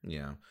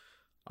 Yeah.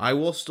 I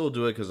will still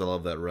do it because I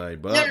love that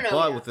ride. But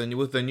No, yeah.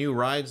 with the new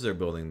rides they're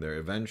building there,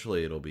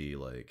 eventually it'll be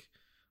like,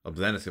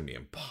 then it's gonna be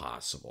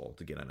impossible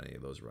to get on any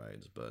of those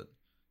rides. But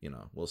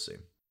we'll see.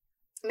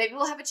 Maybe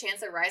we'll have a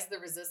chance at Rise of the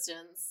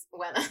Resistance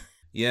when.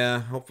 Yeah,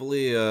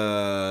 hopefully.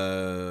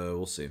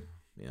 We'll see.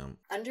 Yeah.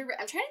 I'm trying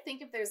to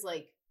think if there's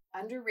like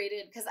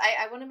underrated, because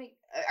I want to make.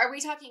 Are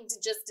we talking to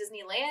just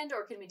Disneyland,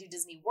 or can we do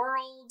Disney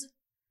World?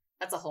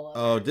 That's a whole other.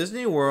 Oh,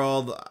 Disney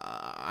World.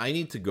 I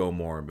need to go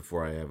more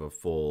before I have a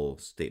full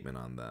statement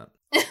on that.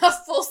 A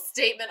full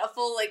statement, a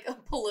full like a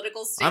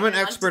political statement. I'm an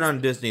expert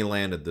on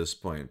Disneyland at this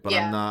point, but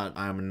Yeah. I'm not.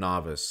 I'm a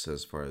novice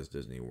as far as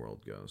Disney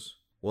World goes.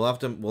 We'll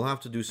have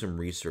to do some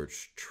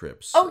research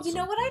trips. Oh, you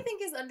know what I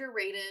think is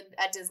underrated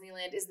at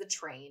Disneyland is the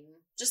train.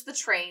 Just the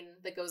train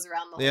that goes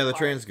around the whole Yeah, the park.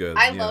 train's good.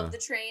 I yeah. love the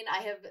train. I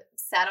have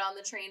sat on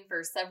the train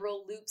for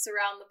several loops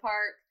around the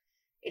park.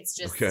 It's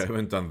just Okay, I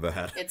haven't done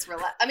that. It's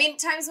I mean,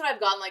 times when I've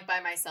gone like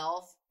by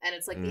myself and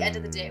it's like the end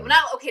of the day. Well,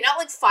 not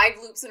like 5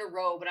 loops in a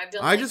row, but I've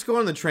done. I just go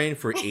on the train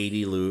for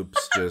 80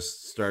 loops.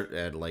 Just start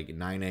at like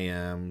 9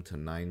 a.m. to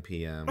 9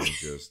 p.m. and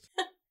just.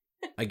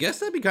 I guess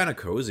that'd be kind of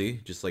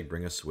cozy. Just like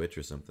bring a Switch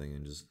or something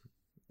and just.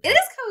 It is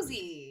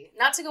cozy.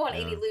 Not to go on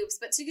Yeah. 80 loops,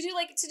 but to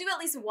do at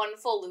least one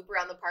full loop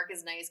around the park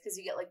is nice because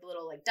you get like the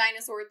little like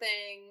dinosaur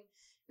thing,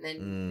 and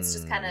then it's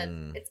just kind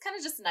of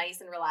just nice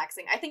and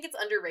relaxing. I think it's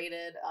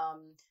underrated.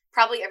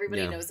 Probably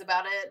everybody knows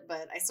about it,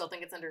 but I still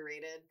think it's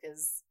underrated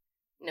because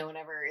no one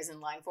ever is in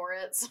line for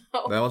it. So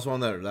That was one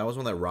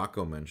that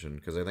Rocco mentioned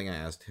because I think I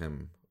asked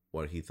him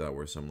what he thought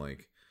were some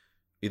like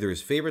either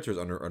his favorites or his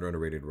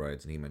underrated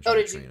rides, and he mentioned. Oh,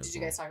 the did train you as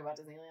you well. guys talk about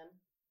Disneyland?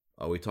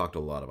 Oh, we talked a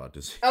lot about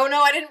Disney. Oh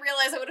no, I didn't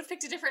realize I would have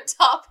picked a different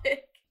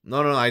topic.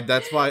 No,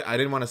 that's why I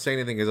didn't want to say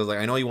anything because I was like,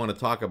 I know you want to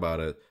talk about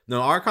it.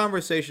 No, our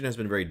conversation has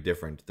been very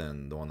different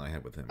than the one I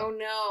had with him. Oh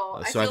no,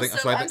 I'm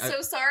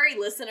so sorry,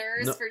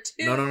 listeners, for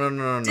two No.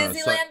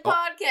 Disneyland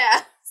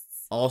podcasts.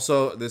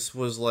 Also, this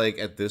was like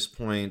at this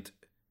point,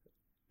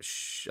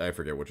 I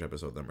forget which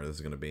episode number this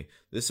is going to be.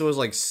 This was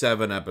like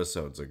 7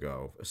 episodes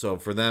ago. So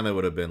for them, it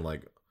would have been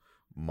like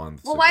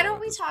months. Well, ago why don't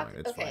at we this talk? point.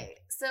 It's Okay, fine.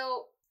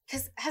 so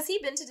because has he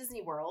been to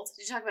Disney World?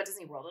 Did you talk about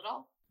Disney World at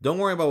all? Don't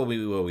worry about what we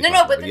No, talked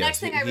but about. the Yes, next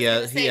thing I was he going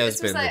to has- say, he has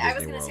this was been to I was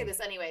Disney going to say World. this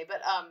anyway,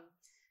 but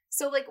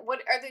so like, what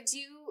are the? Do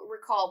you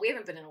recall? We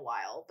haven't been in a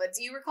while, but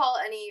do you recall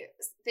any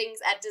things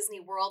at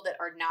Disney World that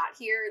are not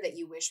here that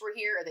you wish were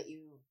here or that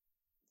you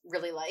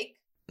really like?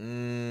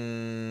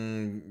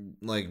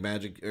 Like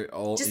Magic,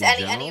 all Just in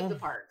any of general? the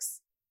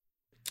parks.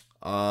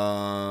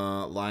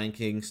 Lion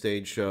King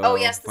stage show. Oh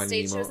yes, the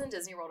Finding stage Nemo- shows in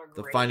Disney World are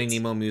The great. Finding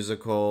Nemo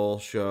musical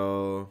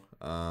show.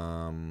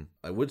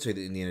 I would say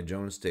the Indiana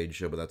Jones stage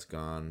show, but that's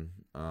gone.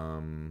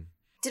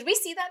 Did we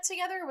see that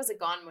together, or was it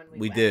gone when we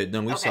We went? did.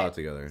 No, we Okay. saw it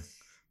together.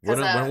 'Cause,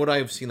 When would I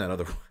have seen that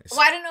otherwise? Well,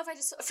 I don't know if I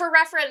just for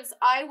reference,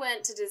 I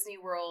went to Disney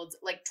World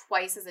like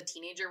twice as a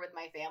teenager with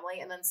my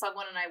family, and then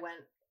Sugwon and I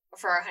went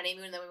for our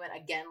honeymoon, and then we went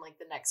again like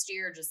the next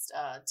year just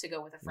to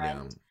go with a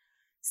friend. Yeah.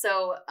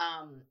 So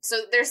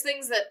there's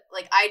things that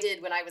like I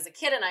did when I was a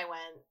kid and I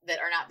went that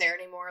are not there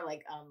anymore,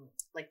 like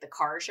the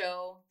car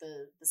show,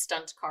 the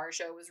stunt car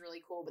show was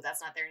really cool, but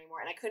that's not there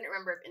anymore. And I couldn't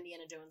remember if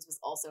Indiana Jones was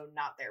also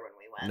not there when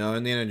we went. No,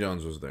 Indiana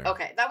Jones was there.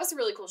 Okay, that was a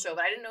really cool show,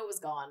 but I didn't know it was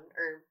gone,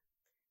 or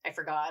I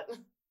forgot.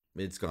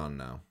 It's gone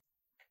now.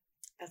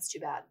 That's too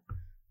bad.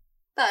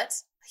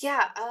 But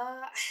yeah,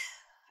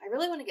 I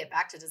really want to get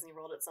back to Disney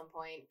World at some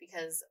point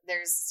because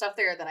there's stuff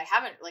there that I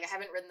haven't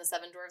ridden the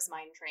Seven Dwarfs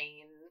Mine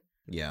Train.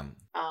 Yeah.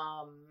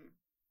 I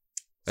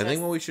I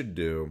think what we should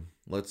do,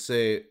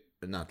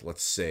 not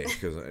let's say,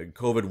 because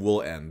COVID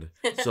will end.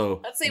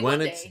 So Let's say when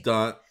one it's day.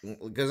 done,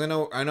 because I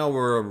know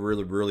we're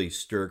really, really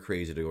stir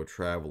crazy to go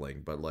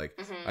traveling, but like,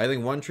 Mhm. I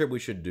think one trip we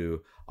should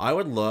do, I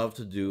would love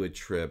to do a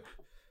trip,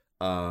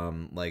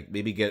 like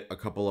maybe get a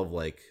couple of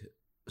like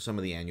some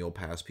of the annual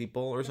pass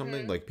people or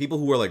something, Mhm. like people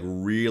who are like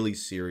really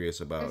serious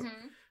about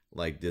Mhm.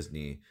 like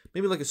Disney,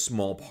 maybe like a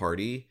small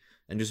party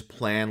and just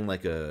plan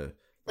like a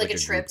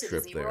trip group to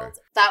Disney there. World.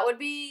 That would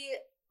be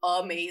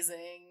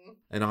amazing.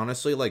 And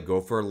honestly, like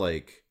go for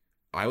like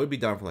I would be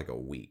down for like a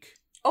week.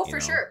 Oh, You for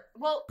know? sure.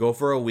 Well, Go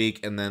for a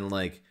week and then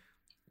like,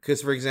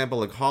 because for example,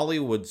 like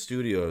Hollywood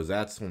Studios,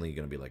 that's only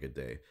gonna be like a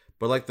day.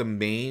 But like the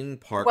main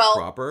park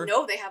proper.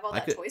 no, they have all I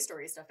that could- Toy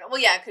Story stuff now. Well,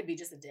 yeah, it could be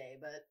just a day,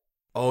 but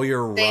Oh,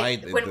 you're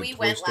right. when the we Toy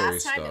went Story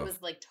last time, stuff. it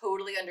was like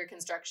totally under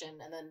construction,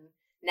 and then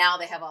now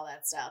they have all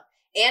that stuff.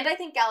 And I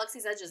think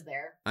Galaxy's Edge is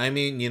there. I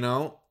mean,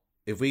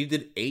 if we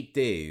did 8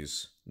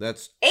 days,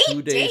 that's 8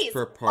 2 days days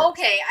per park.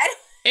 Okay,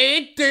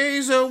 8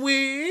 days a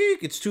week.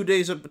 It's 2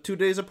 days. 2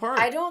 days apart.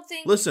 I don't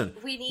think Listen,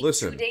 we need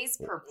listen. 2 days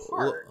per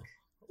park.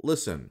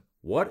 Listen.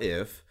 What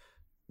if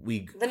we?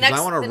 The 'cause I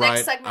next, wanna the ride.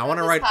 next segment I want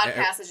to of this ride.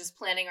 podcast is just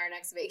planning our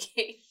next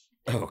vacation.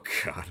 Oh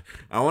God!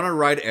 I want to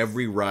ride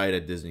every ride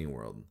at Disney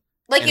World.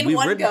 Like And in we've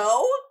one ridden-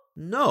 go?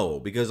 No,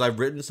 because I've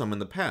written some in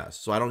the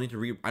past, so I don't need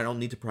to I don't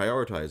need to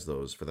prioritize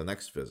those for the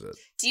next visit.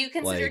 Do you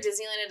consider Like-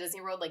 Disneyland and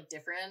Disney World like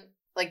different?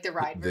 Like the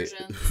ride They,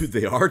 versions?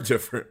 they are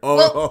different. Oh,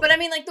 Well, but I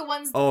mean like the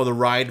ones oh, the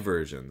ride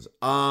versions.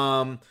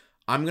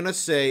 I'm going to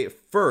say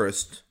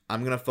first,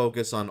 I'm going to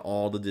focus on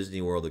all the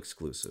Disney World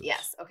exclusives.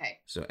 Yes, okay.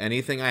 So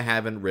anything I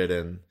haven't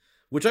ridden,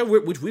 which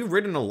we've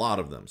ridden a lot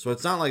of them. So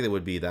it's not like it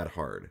would be that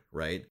hard,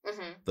 right?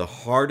 Mm-hmm. The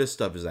hardest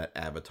stuff is that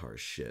Avatar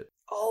shit.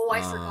 Oh,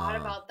 I forgot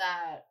about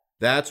that.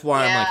 That's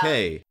why I'm like,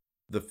 hey,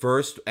 the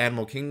first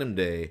Animal Kingdom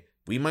day,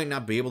 we might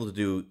not be able to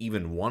do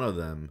even one of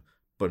them,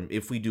 but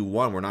if we do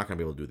one, we're not going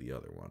to be able to do the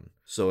other one.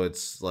 So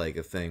it's like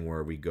a thing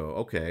where we go,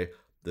 okay,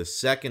 the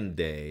second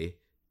day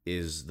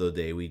is the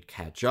day we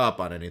catch up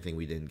on anything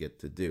we didn't get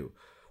to do.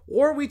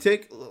 Or we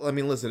take, I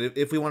mean, listen,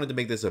 if we wanted to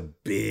make this a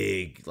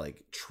big,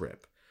 like,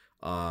 trip,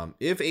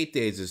 if 8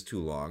 days is too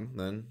long,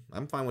 then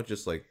I'm fine with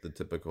just, like, the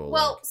typical,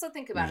 well, like, so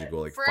think about it. Go,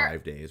 like,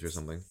 5 days or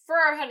something. For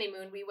our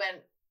honeymoon, we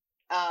went,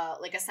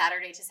 like, a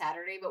Saturday to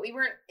Saturday, but we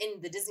weren't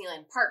in the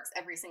Disneyland parks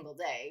every single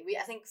day.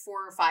 I think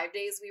 4 or 5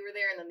 days we were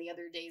there, and then the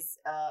other days,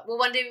 well,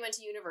 one day we went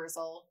to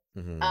Universal,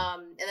 and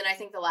then I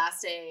think the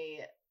last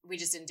day we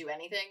just didn't do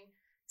anything.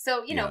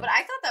 So, you know, but I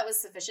thought that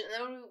was sufficient.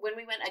 And then when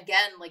we went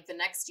again, like the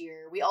next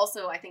year, we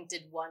also, I think,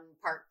 did one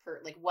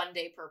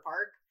day per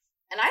park.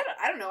 And I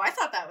don't know. I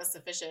thought that was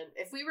sufficient.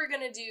 If we were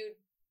going to do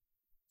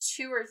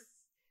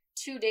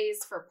 2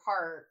 days for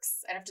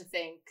parks, I'd have to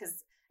think,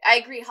 because I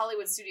agree,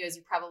 Hollywood Studios,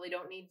 you probably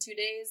don't need 2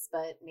 days,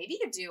 but maybe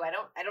you do. I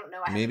don't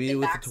know. Maybe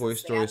with the Toy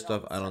Story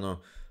stuff, I don't know.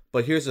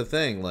 But here's the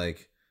thing,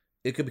 like,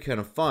 it could be kind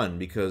of fun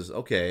because,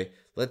 okay,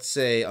 let's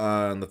say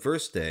on the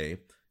first day,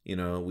 you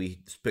know,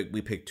 we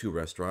pick 2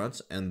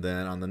 restaurants, and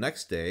then on the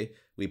next day,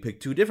 we pick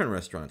 2 different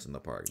restaurants in the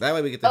park. That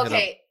way we get to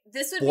hit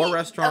up 4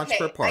 restaurants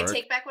per park. I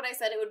take back what I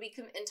said. It would be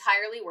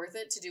entirely worth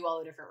it to do all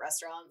the different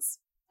restaurants.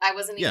 I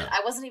wasn't even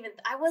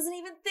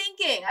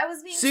thinking. I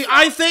was being See,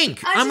 I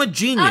think. I'm a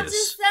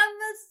genius. I'm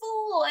a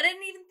fool. I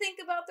didn't even think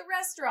about the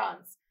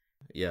restaurants.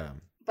 Yeah.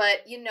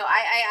 But, you know,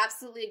 I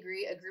absolutely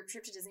agree. A group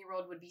trip to Disney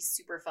World would be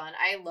super fun.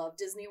 I love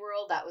Disney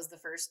World. That was the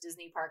first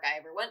Disney park I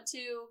ever went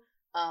to.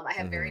 I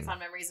have very fond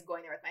memories of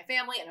going there with my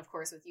family and, of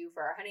course, with you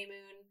for our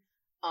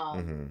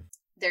honeymoon.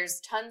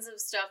 There's tons of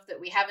stuff that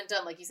we haven't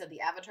done. Like you said,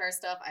 the Avatar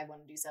stuff. I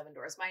want to do Seven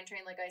Dwarfs Mine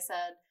Train, like I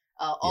said.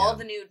 All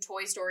the new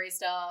Toy Story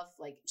stuff.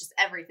 Like, just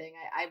everything.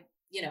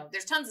 You know,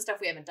 there's tons of stuff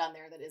we haven't done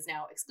there that is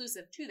now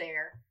exclusive to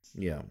there.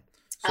 Yeah.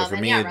 So for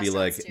me, it'd be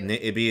like,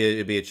 it'd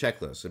be a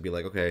checklist. It'd be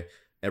like, okay,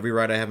 every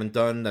ride I haven't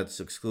done that's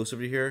exclusive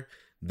to here.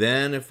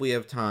 Then if we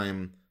have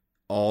time,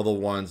 all the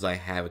ones I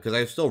have, because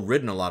I've still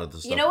ridden a lot of the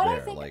stuff. You know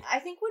what there. I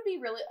think would be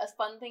really a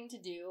fun thing to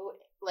do,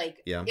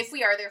 like if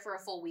we are there for a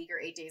full week or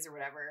 8 days or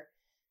whatever.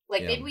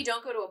 Like maybe we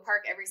don't go to a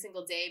park every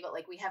single day, but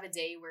like we have a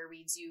day where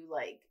we do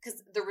like,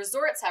 because the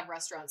resorts have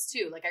restaurants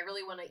too. Like I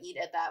really want to eat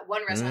at that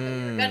one restaurant that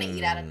we were gonna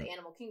eat at the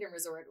Animal Kingdom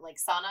Resort, like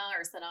Sana.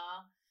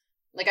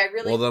 Like I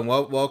really. Well then,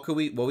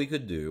 what we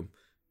could do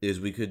is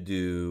we could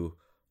do,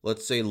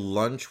 let's say,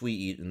 lunch we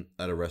eat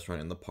at a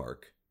restaurant in the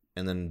park.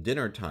 And then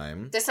dinner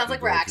time. This sounds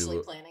like we're actually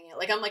planning it.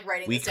 Like I'm like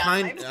writing this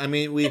down.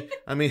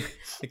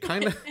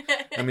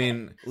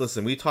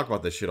 Listen, we talk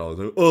about this shit all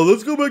the time. Oh,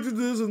 let's go back to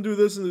this and do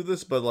this and do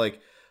this. But like,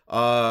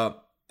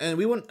 and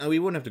we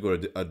wouldn't have to go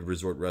to a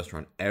resort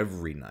restaurant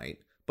every night.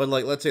 But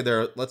like, let's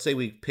say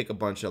we pick a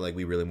bunch that like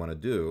we really want to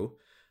do.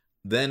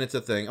 Then it's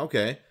a thing.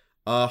 Okay,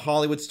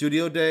 Hollywood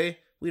Studio Day.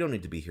 We don't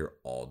need to be here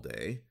all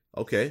day.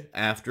 Okay,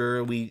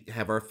 after we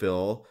have our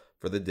fill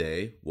for the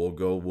day,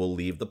 we'll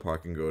leave the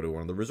park and go to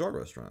one of the resort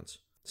restaurants.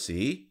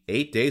 See,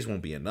 8 days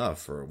won't be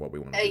enough for what we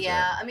want to do. Yeah,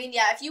 there. I mean,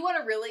 yeah, if you want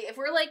to really, if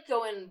we're like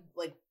going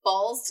like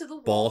balls to the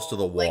wall,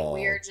 like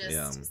we're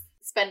just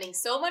spending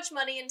so much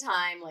money and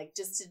time, like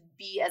just to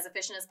be as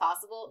efficient as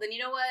possible, then you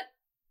know what?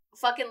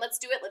 Fucking let's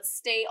do it. Let's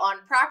stay on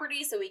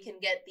property so we can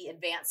get the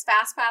advanced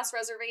fast pass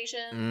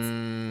reservations.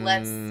 I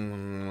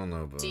don't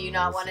know about do you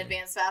not want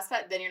advanced fast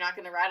pass? Then you're not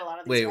going to ride a lot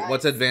of these rides. Wait,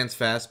 what's advanced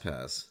fast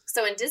pass?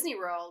 So in Disney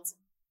World,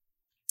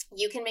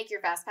 you can make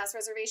your fast pass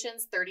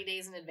reservations 30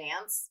 days in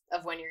advance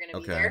of when you're going to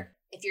be there.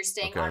 If you're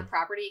staying on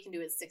property, you can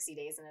do it 60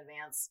 days in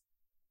advance.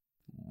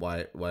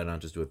 Why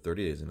not just do it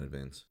 30 days in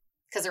advance?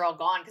 Because they're all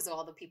gone because of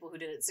all the people who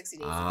did it 60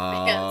 days in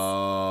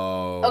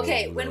advance.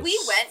 Okay, when we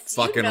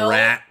went, do you know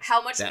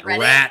how much Ricky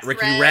Rat,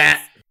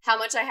 how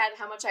much I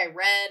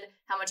read,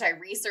 how much I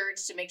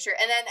researched to make sure.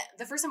 And then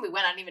the first time we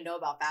went, I didn't even know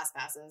about fast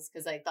passes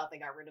because I thought they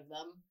got rid of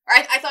them. Or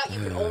I thought you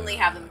could only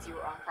have them if you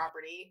were on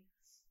property,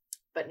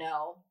 but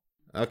no.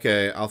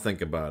 Okay, I'll think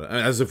about it.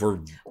 As if we're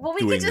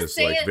doing this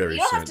like very soon. You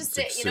don't have to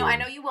say. You know, I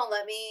know you won't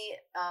let me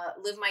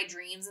live my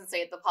dreams and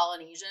stay at the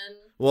Polynesian.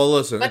 Well,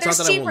 listen, but it's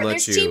not that I won't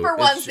let you. There's cheaper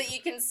ones that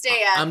you can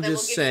stay at. I'm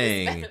just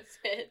saying.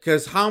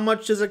 Because how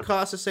much does it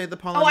cost to stay at the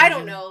Polynesian? Oh, I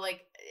don't know.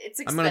 Like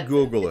it's expensive. I'm gonna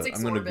Google it.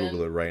 I'm gonna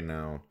Google it right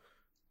now.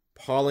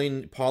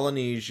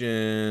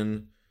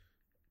 Polynesian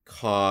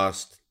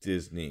cost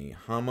Disney.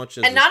 How much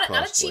is it? And not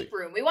a cheap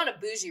room. We want a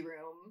bougie room.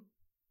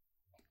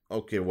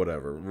 Okay,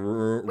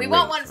 whatever. We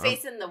want one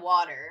facing the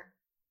water.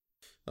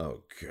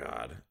 Oh,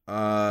 God.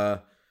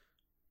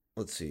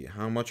 Let's see.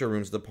 How much are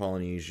rooms at the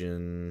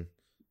Polynesian?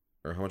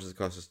 Or how much does it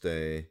cost to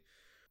stay?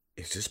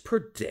 Is this per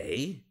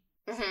day?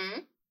 Mm-hmm.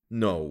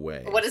 No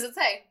way. What does it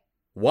say?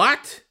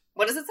 What?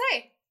 What does it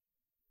say?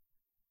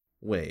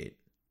 Wait.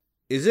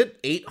 Is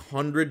it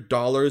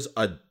 $800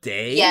 a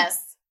day?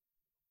 Yes.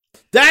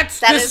 That's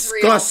That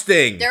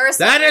disgusting. There are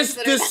some that things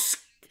is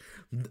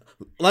that are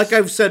like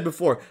I've said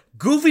before,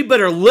 Goofy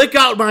better lick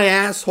out my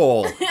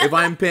asshole if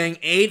I'm paying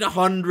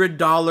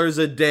 $800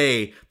 a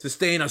day to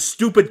stay in a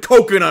stupid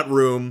coconut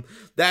room.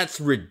 That's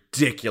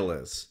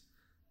ridiculous.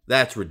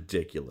 That's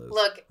ridiculous.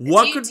 Look,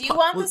 what do you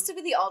want this to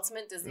be the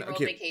ultimate Disney World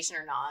vacation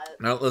or not?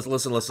 Now,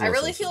 listen. I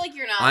really feel like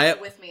you're not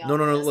with me on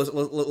this.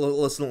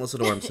 Listen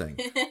to what I'm saying.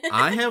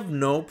 I have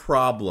no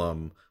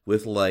problem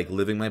with, like,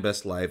 living my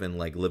best life and,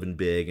 like, living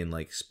big and,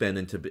 like,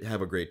 spending to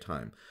have a great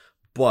time.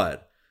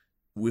 But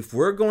if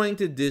we're going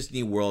to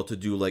Disney World to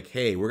do, like,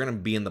 hey, we're going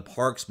to be in the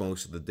parks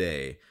most of the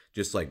day,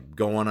 just, like,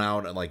 going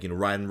out and, like, you know,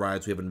 riding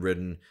rides we haven't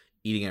ridden,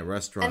 eating at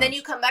restaurants. And then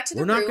you come back to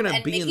the we're not room gonna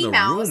and be Mickey in the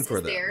Mouse room for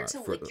is that there much, to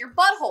for lick the- your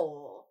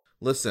butthole.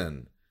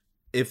 Listen,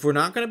 if we're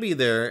not going to be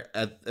there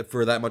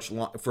for that much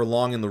for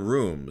long in the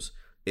rooms,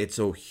 it's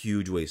a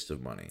huge waste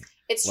of money.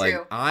 It's like,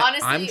 true.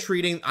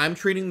 Honestly, I'm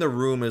treating the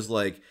room as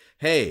like,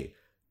 hey,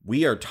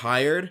 we are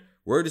tired.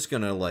 We're just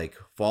gonna, like,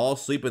 fall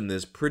asleep in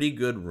this pretty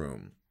good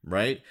room,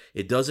 right?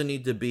 It doesn't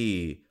need to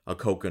be a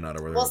coconut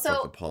or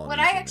whatever the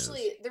Polynesian is.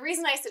 The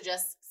reason I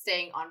suggest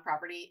staying on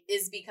property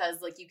is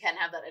because, like, you can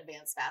have that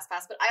advanced fast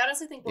pass. But I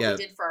honestly think what we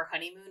did for our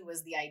honeymoon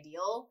was the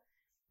ideal.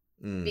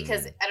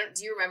 Because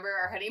do you remember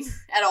our honeymoon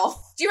at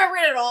all? Do you remember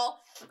it at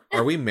all?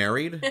 Are we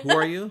married? Who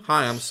are you?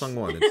 Hi, I'm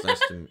Sungwon.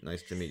 It's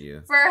nice to meet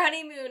you. For our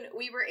honeymoon,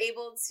 we were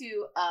able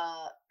to,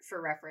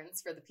 for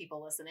reference for the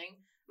people listening,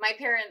 my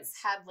parents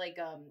had, like,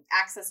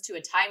 access to a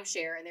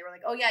timeshare, and they were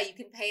like, oh yeah, you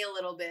can pay a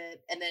little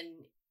bit and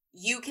then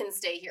you can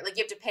stay here. Like,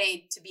 you have to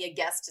pay to be a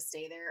guest to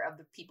stay there of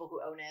the people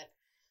who own it.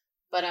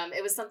 But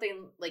it was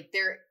something like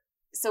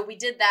so we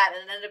did that,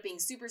 and it ended up being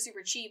super,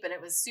 super cheap, and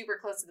it was super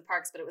close to the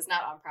parks, but it was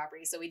not on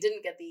property. So we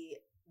didn't get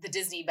the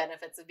Disney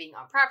benefits of being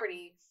on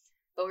property,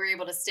 but we were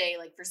able to stay,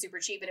 like, for super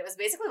cheap. And it was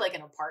basically like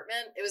an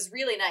apartment. It was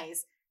really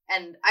nice.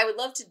 And I would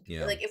love to,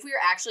 like, if we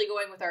were actually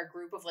going with our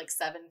group of, like,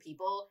 7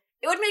 people,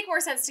 it would make more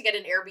sense to get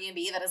an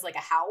Airbnb that is like a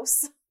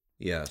house.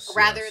 Yes.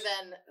 Rather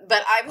than,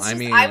 but I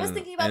was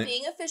thinking about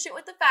being efficient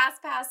with the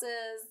fast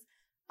passes.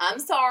 I'm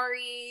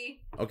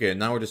sorry. Okay,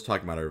 now we're just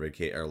talking about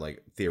our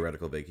like,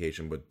 theoretical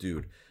vacation, but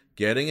dude,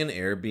 getting an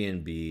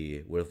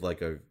Airbnb with,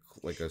 like,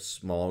 a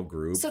small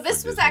group. So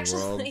this was Disney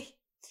actually World,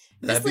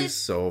 that'd be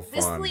so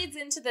fun. This leads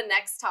into the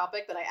next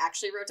topic that I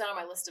actually wrote down on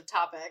my list of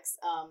topics.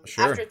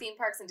 Sure. After theme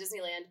parks and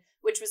Disneyland,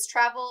 which was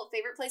travel,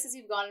 favorite places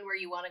you've gone and where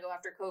you want to go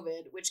after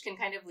COVID, which can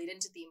kind of lead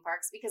into theme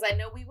parks because I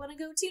know we want to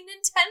go to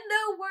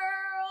Nintendo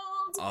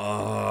World.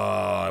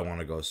 Oh, I want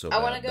to go so bad.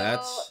 I want to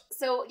go.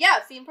 So yeah,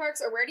 theme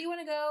parks, or where do you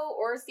want to go,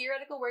 or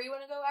theoretical, where you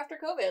want to go after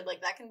COVID? Like,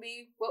 that can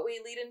be what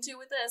we lead into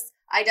with this.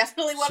 I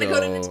definitely want to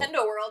go to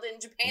Nintendo World in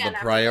Japan. The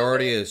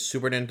priority is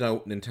Super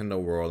Nintendo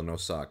World in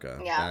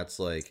Osaka. Yeah, that's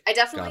like, I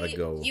definitely gotta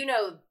go. You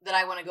know that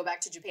I want to go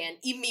back to Japan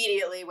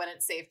immediately when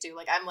it's safe to.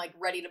 Like, I'm, like,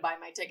 ready to buy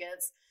my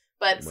tickets.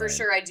 But for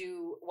sure, I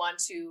do want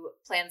to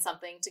plan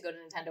something to go to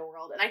Nintendo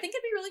World, and I think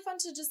it'd be really fun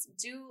to just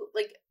do,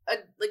 like,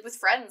 with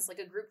friends, like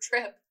a group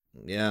trip.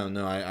 Yeah,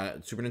 no, I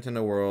Super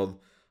Nintendo World.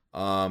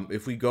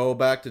 If we go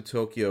back to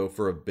Tokyo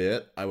for a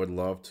bit, I would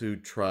love to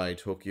try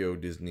Tokyo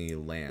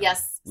Disneyland.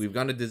 Yes, we've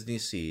gone to Disney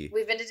Sea.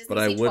 We've been to Disney Sea but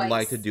I would twice.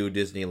 like to do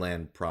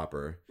Disneyland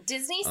proper.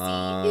 Disney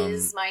Sea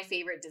is my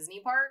favorite Disney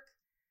park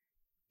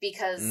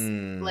because,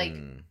 like,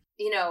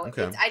 you know,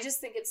 I just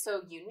think it's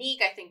so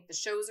unique. I think the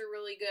shows are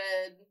really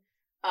good.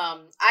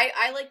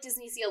 I like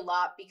Disney Sea a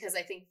lot because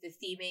I think the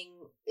theming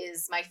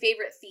is my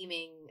favorite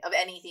theming of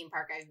any theme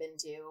park I've been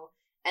to.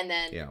 And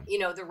then, you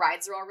know, the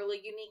rides are all really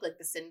unique. Like,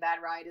 the Sinbad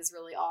ride is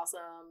really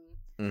awesome.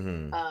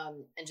 Mm-hmm.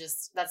 And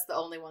just, that's the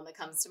only one that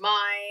comes to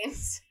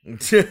mind.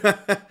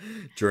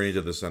 Journey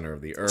to the Center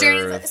of the Earth.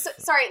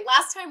 Sorry,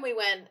 last time we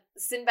went,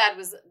 Sinbad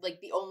was, like,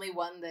 the only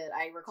one that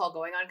I recall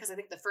going on, because I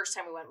think the first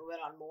time we went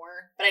on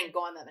more, but I didn't go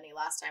on that many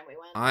last time we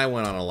went. I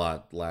went on a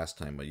lot last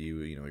time, but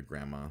you know, your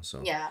grandma,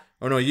 so. Yeah.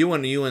 Oh, no, you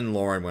and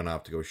Lauren went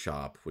off to go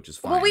shop, which is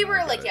fine. Well, we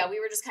were, we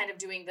were just kind of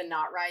doing the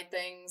not ride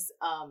things,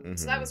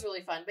 so that was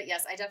really fun. But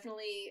yes, I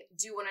definitely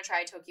do want to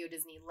try Tokyo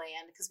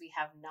Disneyland, because we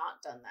have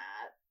not done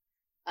that.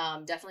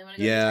 Definitely want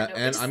to go to Nintendo.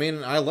 And I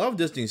mean, I love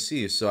Disney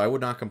Sea, so I would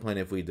not complain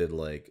if we did,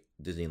 like,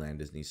 Disneyland,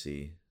 Disney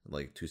Sea,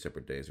 like 2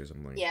 separate days or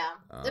something. Yeah,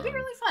 that'd be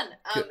really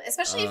fun.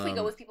 Especially if we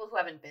go with people who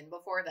haven't been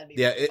before, that'd be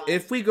really fun.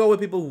 If we go with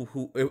people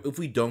if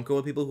we don't go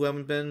with people who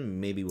haven't been,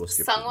 maybe we'll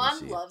skip Disney Sea.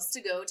 Someone loves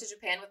to go to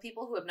Japan with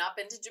people who have not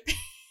been to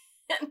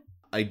Japan.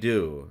 I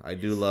do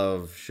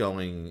love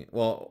showing,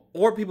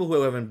 or people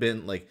who haven't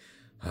been, like,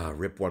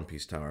 rip One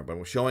Piece Tower,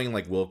 but showing,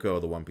 like, Wilco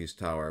the One Piece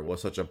Tower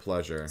was such a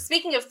pleasure.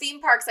 Speaking of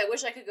theme parks, I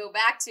wish I could go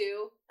back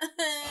to.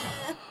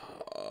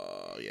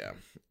 Yeah.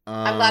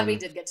 I'm glad we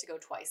did get to go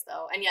twice,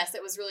 though. And yes,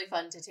 it was really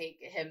fun to take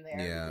him there.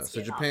 Yeah,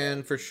 so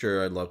Japan, for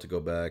sure, I'd love to go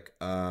back.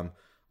 I'd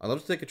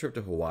love to take a trip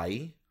to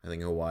Hawaii. I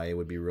think Hawaii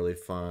would be really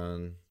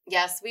fun.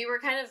 Yes, we were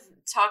kind of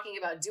talking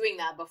about doing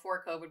that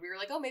before COVID. We were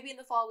like, oh, maybe in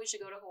the fall we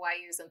should go to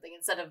Hawaii or something,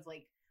 instead of,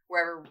 like,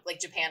 wherever,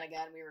 like, Japan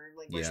again. We were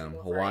like,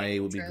 Hawaii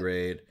would be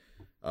great.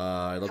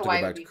 I'd love to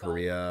Hawaii go would back to be fun.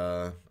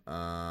 Korea.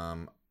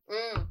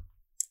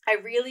 I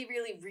really,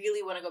 really,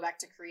 really want to go back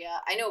to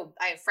Korea. I know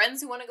I have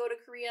friends who want to go to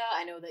Korea.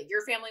 I know that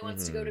your family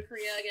wants to go to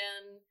Korea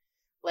again.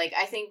 Like,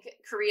 I think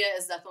Korea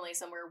is definitely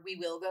somewhere we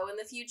will go in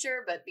the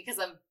future, but because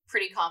I'm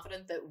pretty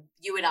confident that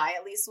you and I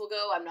at least will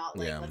go, I'm not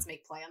like, let's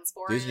make plans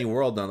for Disney it.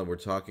 World, now that we're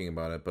talking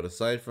about it. But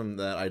aside from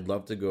that, I'd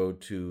love to go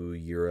to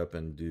Europe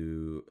and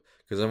do,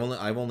 because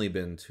I've only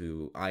been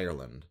to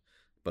Ireland,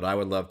 but I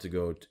would love to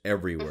go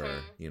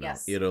everywhere. You know,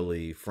 Yes.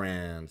 Italy,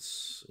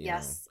 France. You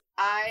know,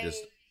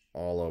 just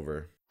all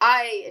over.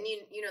 And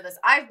you know this,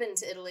 I've been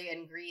to Italy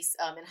and Greece.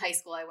 In high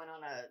school, I went on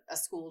a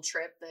school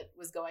trip that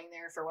was going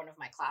there for one of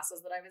my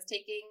classes that I was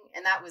taking.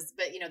 And that was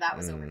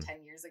over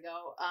 10 years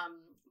ago.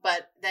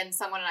 But then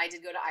someone and I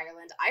did go to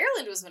Ireland.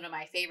 Ireland was one of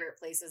my favorite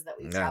places that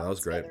we traveled that was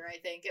together, great.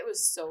 I think. It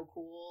was so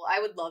cool.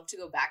 I would love to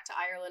go back to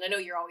Ireland. I know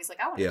you're always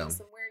like, I want to go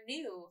somewhere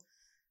new.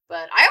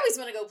 But I always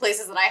want to go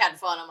places that I had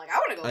fun. I'm like, I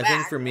want to go back. I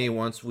think for me,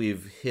 once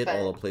we've hit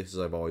all the places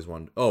I've always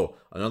wanted. Oh,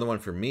 another one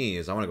for me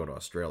is I want to go to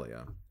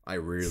Australia. I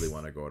really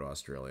want to go to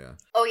Australia.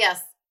 Oh,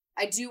 yes.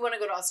 I do want to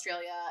go to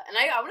Australia. And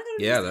I want to go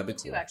to New Zealand that'd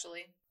be too,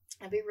 actually.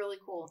 That'd be really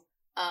cool.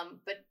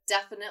 But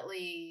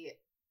definitely,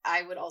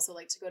 I would also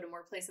like to go to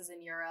more places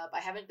in Europe. I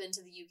haven't been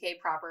to the UK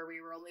proper.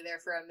 We were only there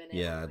for a minute.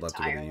 Yeah, I'd love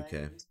to go to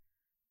the UK.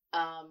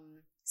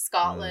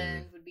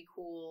 Scotland would be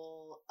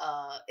cool.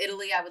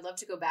 Italy, I would love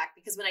to go back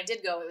because when I did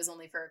go, it was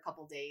only for a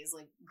couple days.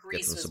 Like,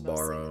 Greece was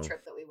mostly the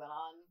trip that we went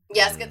on.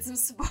 Yes, get some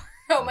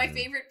Sbarro, my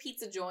favorite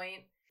pizza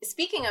joint.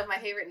 Speaking of my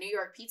favorite New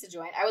York pizza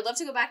joint, I would love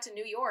to go back to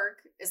New York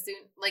as soon.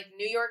 Like,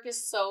 New York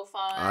is so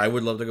fun. I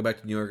would love to go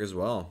back to New York as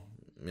well.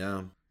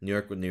 Yeah, New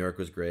York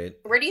was great.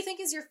 Where do you think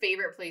is your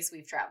favorite place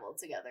we've traveled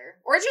together,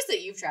 or just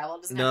that you've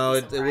traveled? No,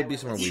 it would be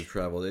somewhere we've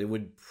traveled. It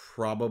would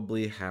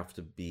probably have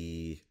to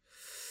be.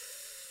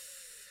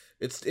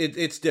 It's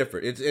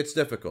different. It's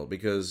difficult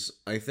because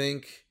I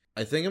think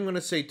I'm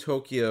gonna say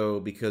Tokyo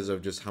because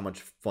of just how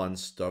much fun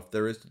stuff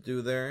there is to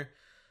do there.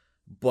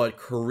 But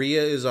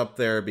Korea is up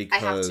there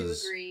because I have to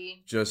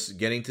agree. Just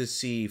getting to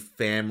see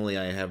family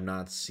I have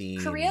not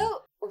seen. Korea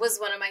was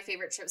one of my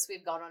favorite trips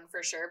we've gone on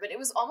for sure, but it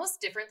was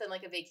almost different than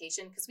like a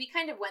vacation because we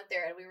kind of went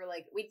there and we were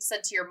like, we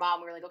said to your mom,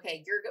 we were like,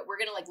 okay, we're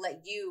gonna like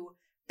let you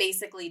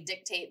basically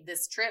dictate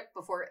this trip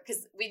before,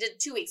 because we did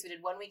 2 weeks. We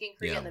did 1 week in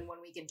Korea and then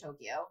 1 week in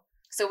Tokyo.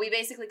 So we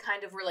basically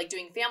kind of were like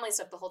doing family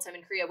stuff the whole time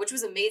in Korea, which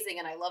was amazing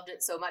and I loved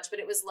it so much. But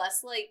it was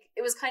less like,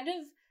 it was kind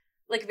of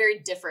like very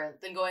different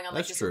than going on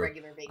like just a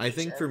regular vacation. I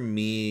think for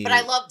me, but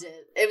I loved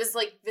it. It was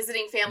like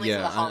visiting family for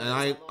the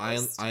holidays.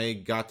 And I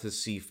got to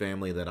see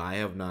family that I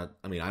have not.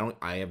 I mean,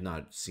 I have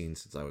not seen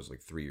since I was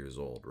like 3 years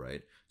old,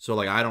 right? So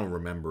like I don't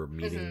remember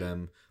meeting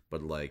them,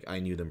 but like I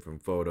knew them from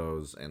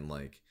photos and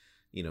like,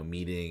 you know,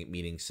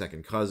 meeting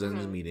second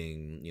cousins,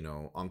 meeting, you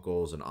know,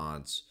 uncles and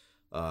aunts.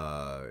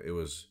 It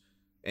was,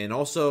 and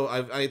also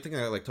I think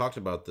I like talked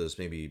about this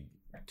maybe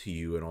to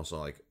you, and also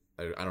like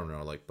I don't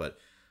know, like, but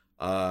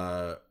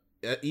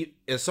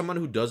as someone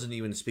who doesn't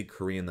even speak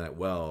Korean that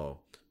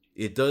well,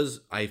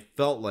 I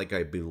felt like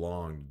I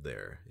belonged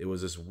there. It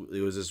was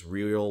this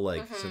real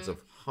like sense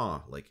of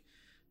like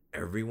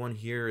everyone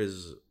here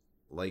is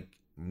like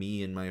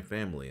me and my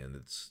family, and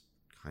it's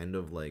kind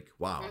of like,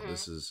 wow,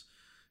 this is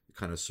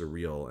kind of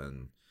surreal.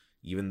 And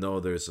even though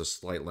there's a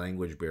slight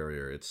language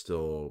barrier, it's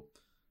still,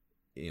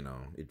 you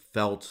know, it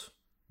felt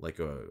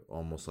like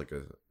almost like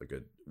a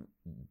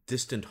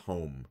distant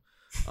home.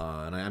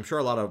 And I'm sure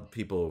a lot of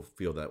people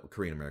feel that,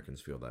 Korean Americans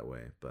feel that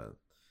way. But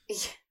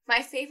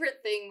my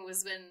favorite thing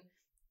was when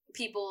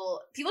people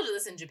do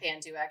this in Japan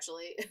too,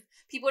 actually.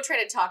 People would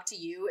try to talk to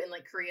you in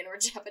like Korean or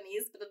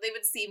Japanese, but then they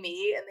would see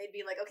me and they'd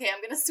be like, okay,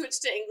 I'm gonna switch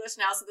to English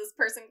now, so this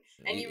person,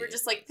 and you were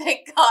just like,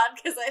 thank God,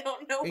 because I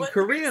don't know what in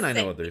Korean I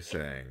know what they're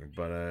saying,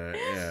 but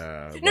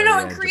yeah. No,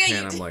 in Korea Japan,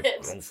 you I'm did. like, I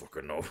don't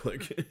fucking know.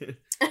 Like,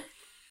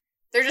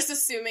 they're just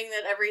assuming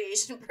that every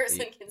Asian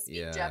person can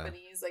speak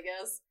Japanese, I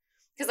guess.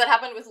 Because that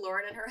happened with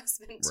Lauren and her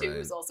husband too,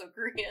 who's also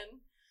Korean.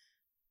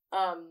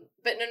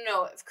 But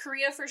no,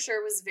 Korea for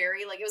sure was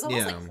very like, it was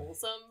almost like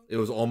wholesome. It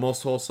was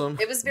almost wholesome.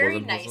 It was very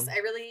nice. Wholesome?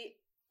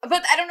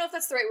 But I don't know if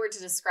that's the right word to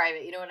describe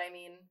it. You know what I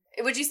mean?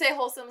 Would you say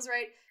wholesome's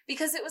right?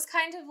 Because it was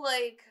kind of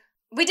like,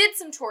 we did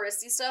some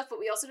touristy stuff, but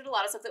we also did a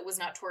lot of stuff that was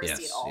not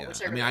touristy at all. Yeah.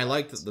 Which I mean, I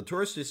liked the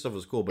touristy stuff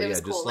was cool, but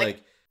just cool.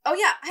 Like oh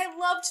yeah, I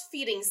loved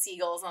feeding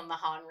seagulls on the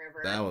Han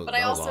River. But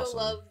I also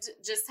loved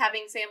just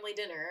having family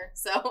dinner.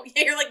 So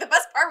yeah, you're like, the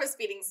best part was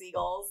feeding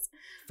seagulls.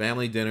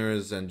 Family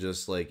dinners and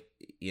just like,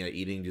 you know,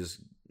 eating just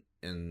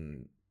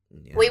and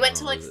we went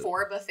to like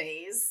 4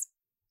 buffets.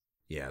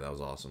 Yeah, that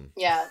was awesome.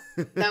 Yeah.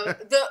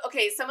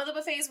 Okay, some of the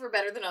buffets were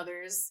better than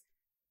others.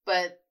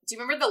 But do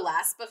you remember the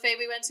last buffet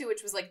we went to,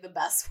 which was like the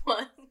best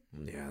one?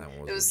 Yeah, that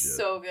was. It was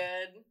so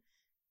good.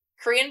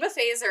 Korean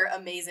buffets are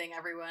amazing,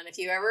 everyone. If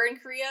you're ever in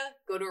Korea,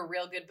 go to a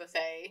real good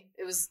buffet.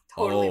 It was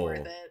totally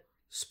worth it.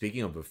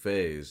 Speaking of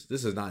buffets,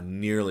 this is not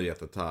nearly at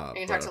the top.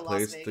 You can talk to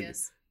Las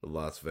Vegas.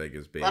 Las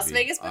Vegas, baby. Las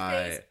Vegas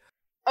buffets.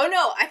 Oh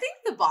no, I think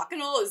the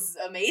Bacchanal is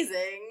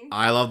amazing.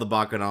 I love the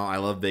Bacchanal. I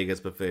love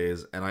Vegas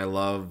buffets, and I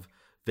love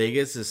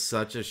Vegas is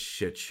such a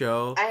shit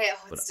show.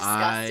 It's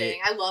disgusting.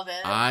 I love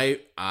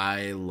it.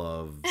 I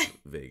love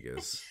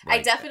Vegas.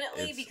 I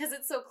definitely, because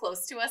it's so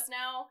close to us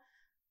now,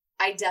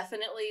 I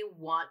definitely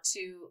want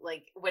to,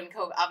 like, when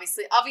COVID,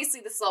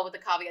 obviously this is all with the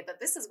caveat that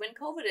this is when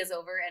COVID is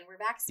over and we're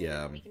vaccinated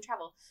and we can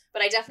travel.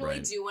 But I definitely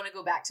do want to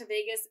go back to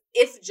Vegas,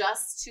 if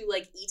just to,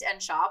 like, eat and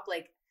shop.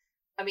 Like,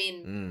 I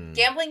mean,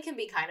 gambling can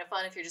be kind of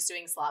fun if you're just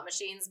doing slot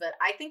machines, but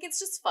I think it's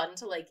just fun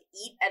to, like,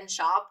 eat and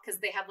shop because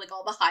they have, like,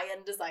 all the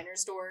high-end designer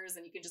stores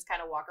and you can just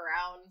kind of walk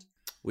around.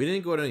 We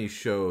didn't go to any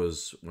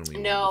shows when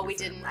we No, we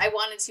didn't. I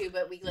wanted to,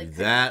 but we, like,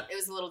 couldn't. It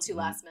was a little too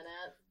last minute.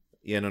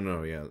 Yeah,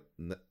 no.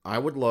 I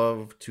would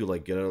love to,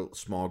 like, get a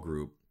small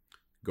group,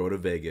 go to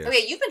Vegas. Oh,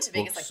 yeah, you've been to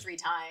Vegas, like, 3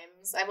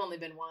 times. I've only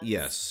been once.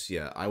 Yes,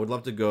 yeah. I would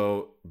love to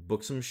go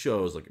book some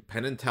shows, like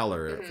Penn and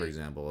Teller, for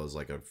example, is,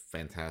 like, a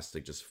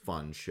fantastic, just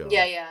fun show.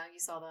 Yeah, you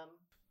saw them.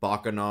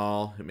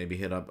 Bacchanal, maybe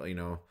hit up, you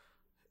know,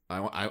 I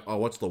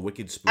what's the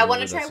Wicked Spoon? I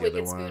want to try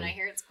Wicked Spoon. I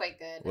hear it's quite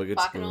good. Wicked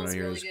Spoon, I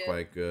hear is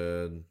quite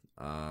good.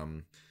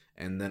 And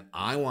then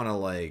I want to,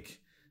 like...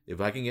 If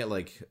I can get,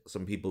 like,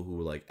 some people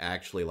who, like,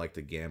 actually like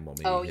to gamble,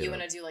 maybe you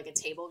want to do, like, a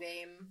table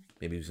game?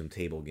 Maybe do some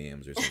table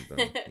games or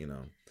something, you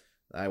know.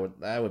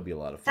 That would be a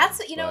lot of fun.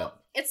 That's, you know,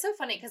 it's so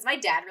funny, because my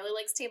dad really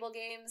likes table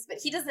games, but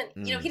he doesn't,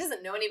 you know, he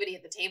doesn't know anybody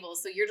at the table,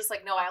 so you're just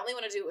like, no, I only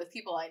want to do it with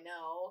people I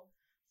know.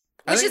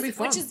 Which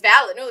is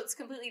valid. No, it's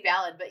completely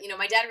valid, but, you know,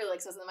 my dad really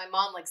likes those, and my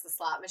mom likes the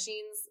slot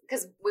machines,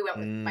 because we went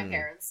with my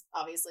parents,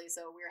 obviously,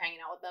 so we were hanging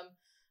out with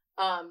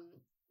them.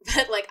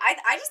 But, like,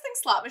 I just think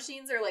slot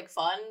machines are, like,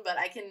 fun, but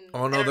I can...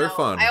 Oh, no, they're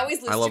fun. I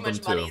always lose too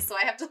much money, so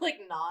I have to, like,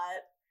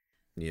 not.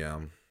 Yeah.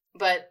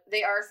 But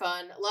they are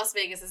fun. Las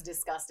Vegas is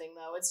disgusting,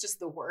 though. It's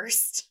just the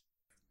worst.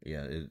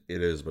 Yeah, it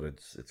is, but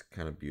it's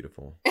kind of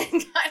beautiful.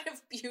 Kind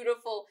of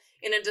beautiful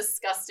in a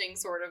disgusting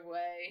sort of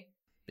way.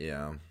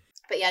 Yeah.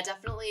 But yeah,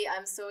 definitely,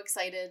 I'm so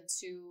excited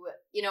to...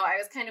 You know, I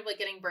was kind of, like,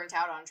 getting burnt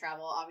out on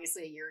travel.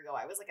 Obviously, a year ago,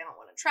 I was like, I don't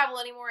want to travel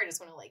anymore. I just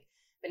want to, like...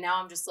 But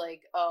now I'm just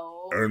like,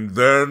 oh. And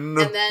then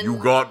you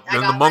got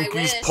the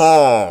monkey's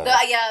paw.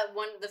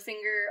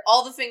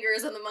 All the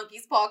fingers on the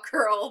monkey's paw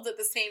curled at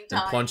the same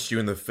time. And punched you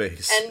in the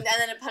face. And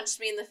then it punched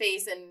me in the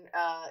face, and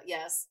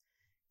yes.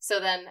 So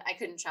then I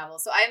couldn't travel.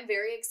 So I am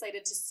very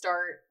excited to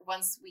start,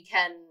 once we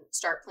can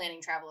start planning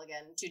travel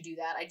again, to do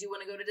that. I do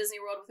want to go to Disney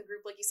World with a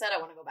group, like you said. I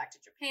want to go back to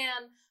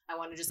Japan. I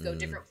want to just go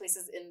different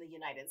places in the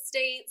United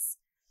States.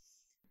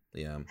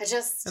 Yeah.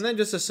 And then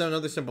just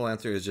another simple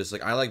answer is just,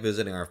 like, I like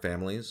visiting our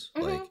families.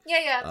 Like,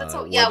 that's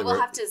all. Yeah,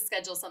 we'll have to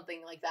schedule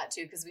something like that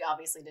too, because we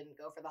obviously didn't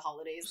go for the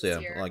holidays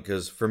this year. Like,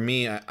 because for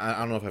me, I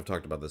don't know if I've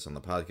talked about this on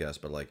the podcast,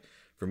 but, like,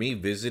 for me,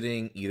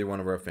 visiting either one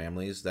of our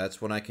families,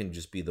 that's when I can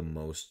just be the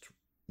most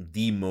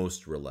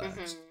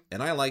relaxed.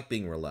 And I like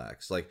being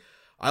relaxed. Like,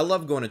 I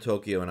love going to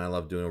Tokyo and I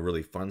love doing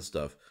really fun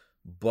stuff,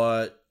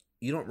 but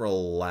you don't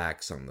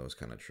relax on those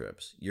kind of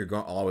trips. You're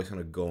always kind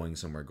of going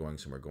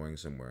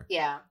somewhere.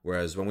 Yeah.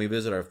 Whereas when we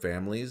visit our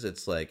families,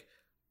 it's like,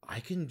 I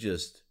can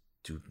just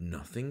do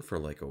nothing for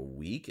like a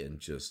week and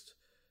just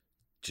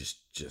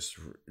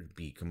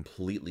be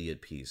completely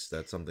at peace.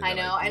 That's something I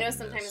know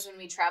sometimes when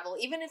we travel,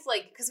 even if,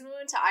 like, because when we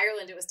went to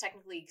Ireland, it was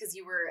technically because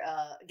you were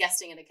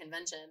guesting at a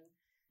convention.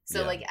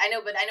 So like, I know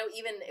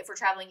even if we're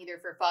traveling either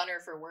for fun or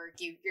for work,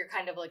 you're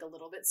kind of like a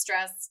little bit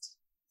stressed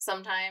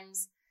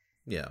sometimes.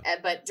 Yeah.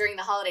 But during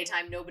the holiday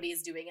time,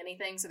 nobody's doing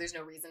anything, so there's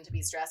no reason to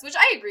be stressed, which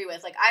I agree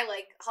with. Like, I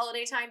like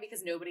holiday time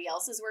because nobody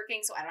else is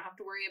working, so I don't have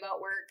to worry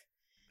about work.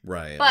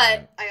 Right.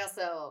 But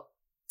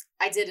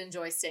I did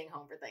enjoy staying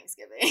home for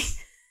Thanksgiving.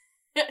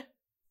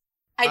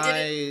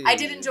 I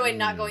did enjoy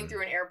not going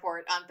through an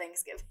airport on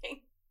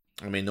Thanksgiving.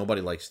 I mean,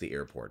 nobody likes the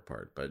airport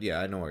part, but yeah,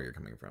 I know where you're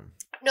coming from.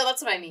 No,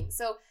 that's what I mean.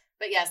 So,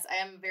 but yes,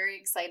 I am very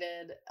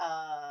excited.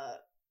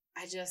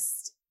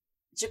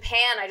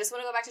 Japan. I just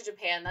want to go back to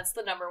Japan. That's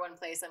the number one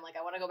place. I'm like,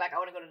 I want to go back. I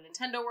want to go to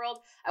Nintendo World.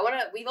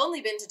 We've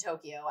only been to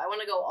Tokyo. I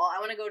want to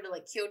go to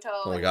like Kyoto.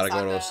 Well, we got to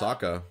go to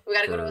Osaka. We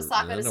got to go to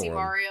Osaka to see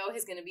Mario.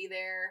 He's going to be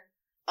there.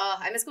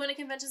 I miss going to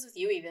conventions with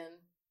you even.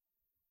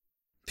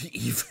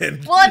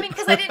 Well, I mean,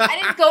 because I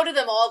didn't go to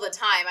them all the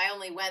time. I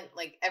only went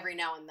like every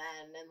now and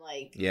then, and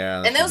like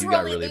and those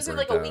were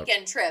like a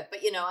weekend trip.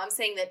 But you know, I'm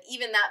saying that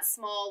even that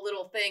small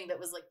little thing that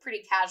was like pretty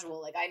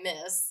casual, like I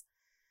miss.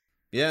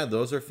 Yeah,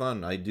 those are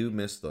fun. I do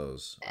miss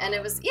those. And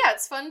it was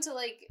it's fun to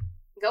like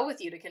go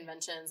with you to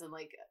conventions and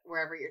like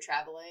wherever you're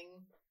traveling.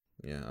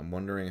 Yeah, I'm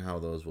wondering how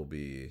those will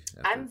be.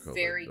 I'm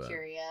very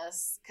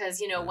curious because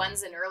you know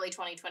ones in early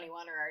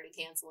 2021 are already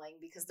canceling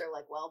because they're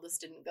like, well, this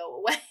didn't go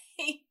away.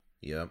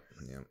 Yep.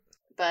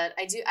 But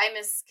I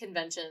miss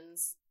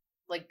conventions.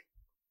 Like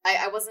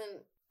I was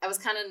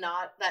kind of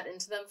not that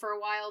into them for a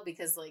while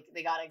because like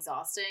they got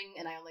exhausting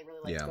and I only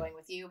really liked going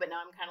with you. But now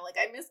I'm kind of like,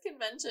 I miss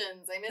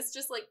conventions. I miss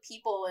just like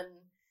people and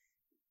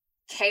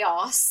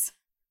chaos.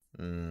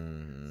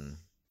 Mm.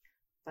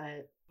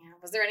 But yeah,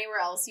 was there anywhere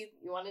else you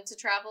wanted to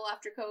travel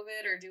after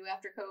COVID or do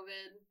after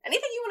COVID?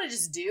 Anything you want to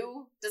just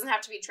do? Doesn't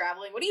have to be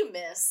traveling. What do you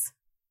miss?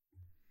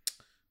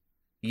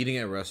 Eating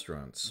at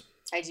restaurants.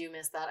 I do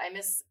miss that. I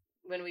miss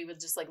when we would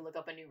just like look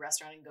up a new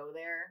restaurant and go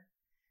there.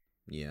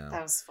 Yeah.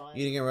 That was fun.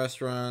 Eating in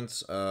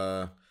restaurants.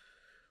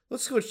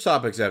 Let's switch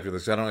topics after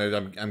this.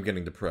 I'm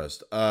getting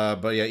depressed.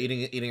 But yeah,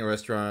 eating in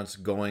restaurants,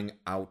 going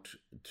out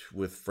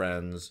with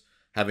friends,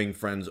 having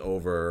friends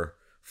over,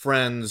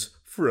 friends.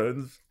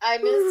 I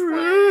miss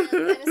friends.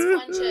 I miss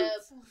friendship.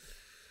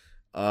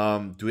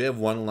 Do we have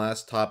one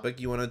last topic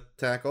you want to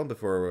tackle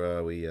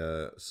before we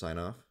sign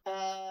off?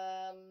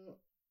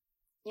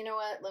 You know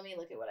what? Let me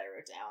look at what I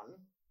wrote down.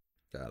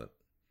 Got it.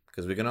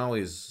 Because we can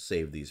always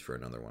save these for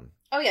another one.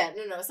 Oh yeah,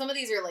 no. Some of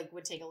these are like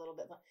would take a little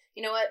bit.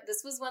 You know what?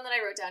 This was one that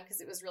I wrote down because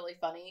it was really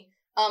funny.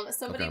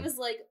 Somebody was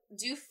like,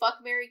 "Do fuck,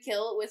 marry,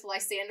 kill with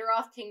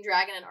Lysanderoth, King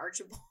Dragon, and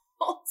Archibald."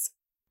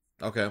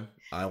 Okay,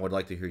 I would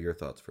like to hear your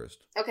thoughts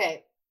first.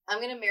 Okay, I'm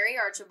gonna marry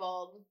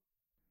Archibald.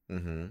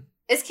 Mm-hmm.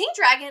 Is King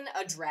Dragon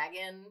a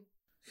dragon?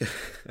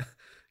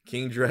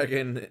 King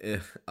Dragon,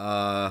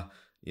 I'm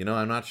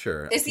not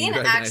sure. Is he an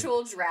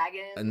actual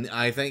dragon? And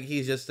I think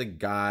he's just a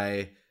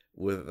guy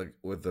with a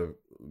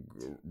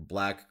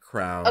black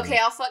crown. Okay,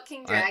 I'll fuck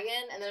King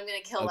Dragon, and then I'm gonna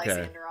kill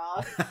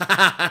Lysanderoth.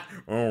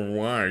 Oh,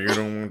 why? You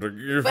don't want to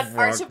give But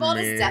Archibald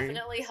is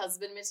definitely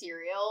husband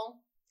material.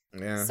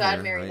 Yeah. So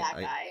I'd marry that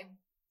guy.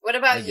 What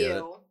about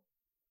you?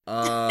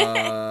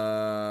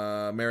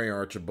 Marry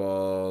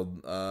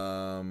Archibald.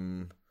 I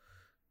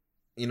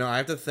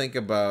have to think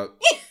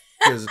about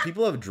because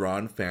people have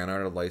drawn fan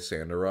art of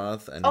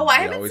Lysanderoth, and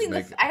I haven't seen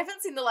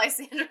the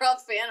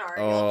Lysanderoth fan art.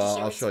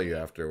 I'll show you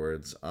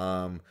afterwards.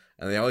 And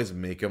they always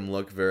make him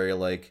look very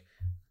like.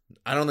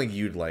 I don't think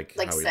you'd like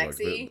how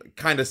sexy? He looks,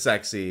 kind of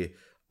sexy.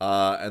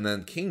 And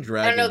then King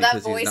Dragon. I don't know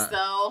that voice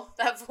though.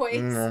 That voice.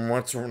 You don't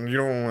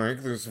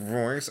like this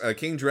voice?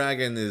 King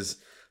Dragon is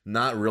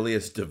not really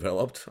as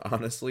developed,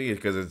 honestly,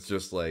 because it's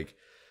just like.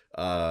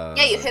 Yeah,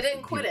 you hit it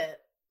and quit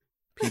it.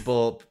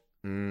 People.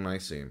 I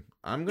see.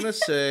 I'm gonna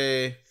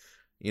say,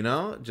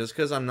 just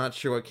because I'm not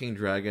sure what King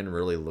Dragon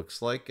really looks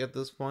like at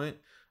this point,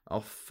 I'll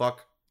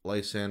fuck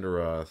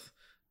Lysanderoth,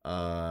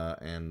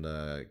 and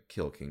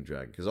kill King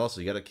Dragon. Because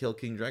also you got to kill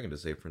King Dragon to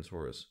save Prince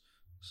Horus.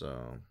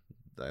 So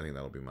I think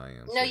that'll be my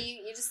answer. No,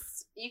 you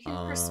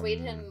can persuade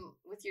him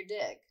with your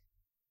dick.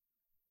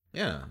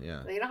 Yeah.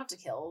 You don't have to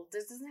kill.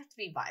 There doesn't have to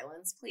be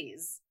violence,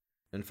 please.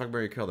 And fuck,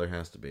 marry, kill. There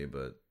has to be,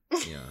 but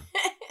yeah.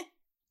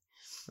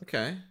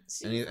 Okay.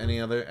 Any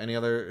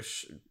other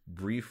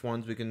brief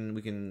ones we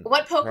can?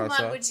 What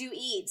Pokemon would you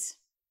eat?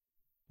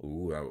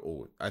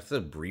 Ooh, I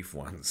said brief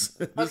ones.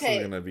 This Okay.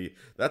 is gonna be.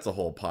 That's a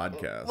whole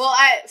podcast. Well,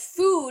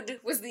 food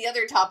was the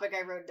other topic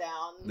I wrote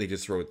down. They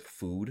just wrote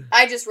food.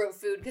 I just wrote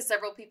food because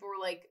several people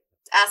were like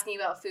asking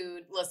about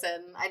food.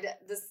 Listen.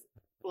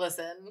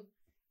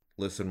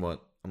 Listen,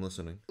 what? I'm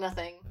listening.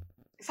 Nothing.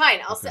 Fine.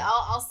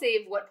 I'll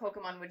save what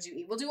Pokemon would you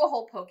eat. We'll do a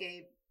whole Poke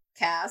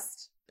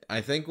cast. I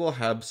think we'll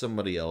have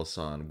somebody else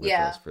on with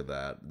us for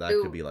that. That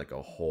could be like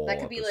a whole. That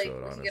could be like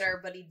honestly. We could get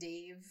our buddy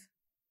Dave.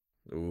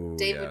 Ooh,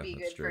 Dave would be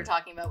good for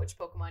talking about which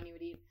Pokemon you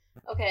would eat.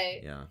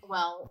 Okay. Yeah.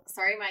 Well,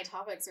 sorry, my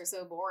topics are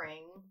so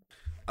boring.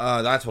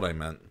 That's what I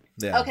meant.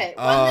 Yeah. Okay.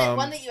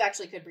 One that you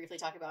actually could briefly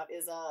talk about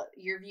is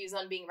your views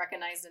on being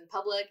recognized in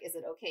public. Is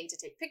it okay to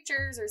take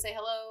pictures or say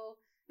hello?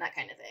 That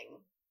kind of thing.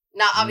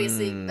 Not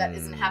obviously that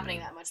isn't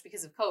happening that much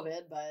because of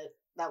COVID, but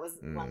that was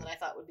one that I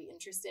thought would be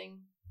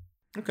interesting.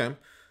 Okay.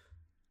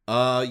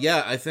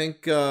 Yeah, I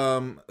think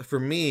for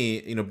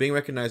me, being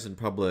recognized in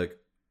public,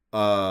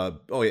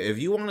 if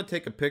you want to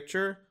take a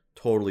picture,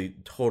 totally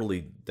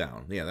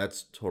down. Yeah,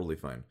 that's totally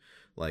fine.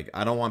 Like,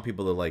 I don't want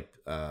people to like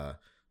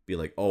be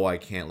like, oh, I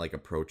can't like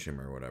approach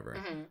him or whatever.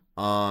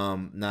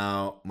 Mm-hmm.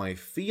 Now my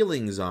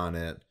feelings on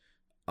it,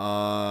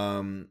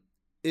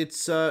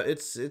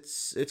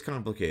 it's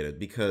complicated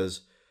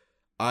because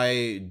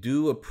I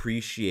do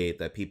appreciate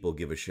that people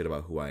give a shit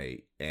about who I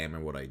am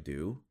and what I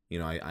do.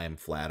 I am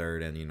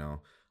flattered, and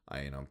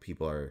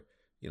people are,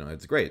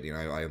 it's great.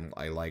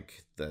 I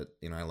like that.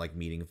 I like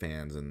meeting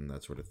fans and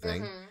that sort of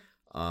thing.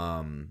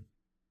 Mm-hmm.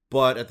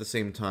 But at the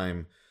same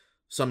time,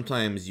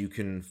 sometimes you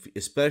can,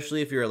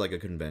 especially if you're at like a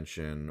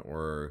convention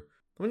or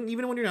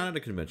even when you're not at a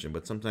convention,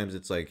 but sometimes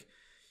it's like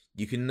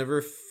you can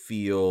never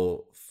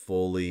feel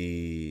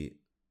fully.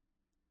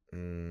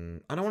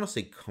 I don't want to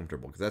say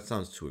comfortable because that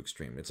sounds too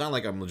extreme. It's not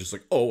like I'm just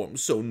like, oh, I'm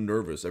so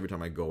nervous every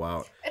time I go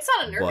out. It's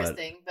not a nervous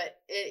thing,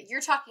 but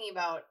you're talking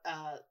about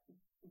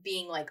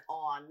being like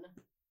on.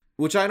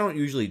 Which I don't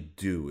usually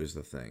do is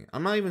the thing.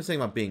 I'm not even saying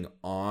about being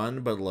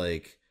on, but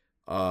like,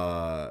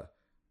 and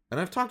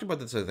I've talked about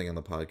this, I think, on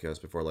the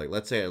podcast before. Like,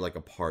 let's say at like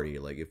a party,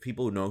 like if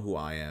people know who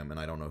I am and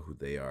I don't know who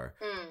they are,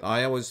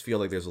 I always feel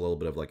like there's a little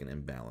bit of like an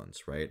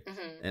imbalance, right?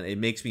 Mm-hmm. And it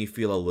makes me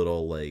feel a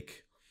little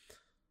like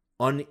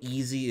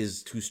uneasy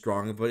is too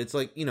strong, but it's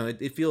like,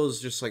 it feels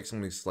just like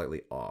something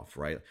slightly off,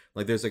 right?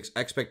 Like there's like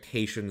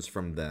expectations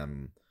from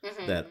them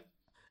that,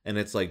 and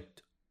it's like,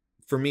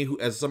 for me,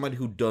 as somebody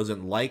who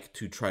doesn't like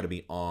to try to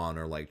be on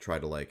or like try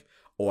to like,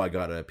 oh, I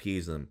gotta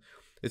appease them.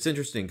 It's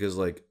interesting because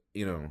like,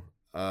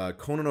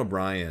 Conan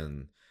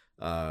O'Brien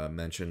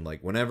mentioned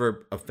like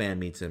whenever a fan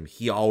meets him,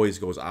 he always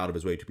goes out of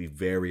his way to be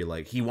very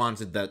like, he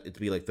wants it to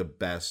be like the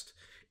best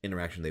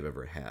interaction they've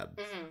ever had,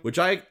 Mm-hmm. which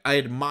I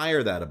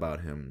admire that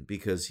about him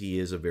because he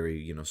is a very,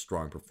 you know,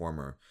 strong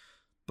performer.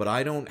 But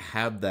I don't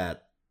have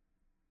that.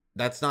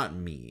 That's not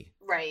me.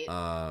 Right.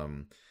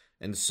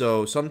 And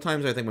so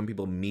sometimes I think when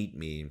people meet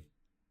me,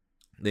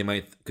 they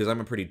might, because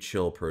I'm a pretty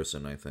chill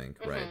person, I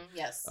think, right?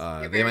 Yes.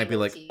 They might be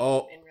like,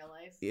 oh, in real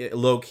life.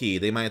 low key.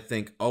 They might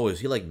think, oh, is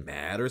he like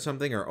mad or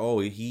something? Or, oh,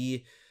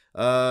 he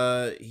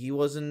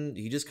wasn't,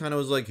 he just kind of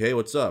was like, hey,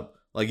 what's up?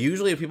 Like,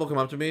 usually if people come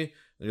up to me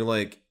and you're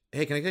like,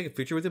 hey, can I take a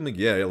picture with him? Like,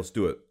 yeah, let's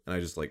do it. And I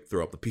just like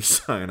throw up the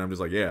peace sign. I'm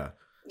just like, yeah.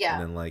 Yeah.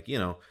 And then like, you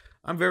know,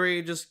 I'm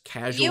very just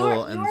casual.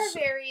 You're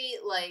very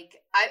like,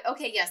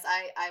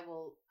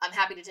 I'm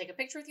happy to take a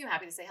picture with you. I'm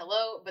happy to say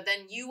hello. But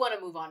then you want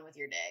to move on with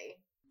your day.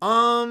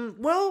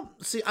 Well,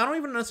 see, I don't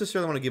even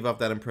necessarily want to give off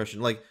that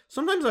impression. Like,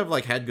 sometimes I've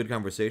like had good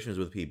conversations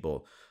with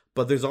people,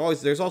 but there's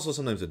also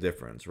sometimes a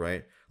difference,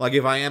 right? Like,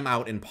 if I am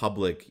out in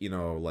public, you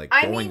know, like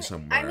going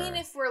somewhere. I mean,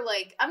 if we're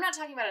like, I'm not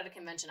talking about at a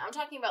convention. I'm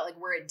talking about like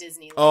we're at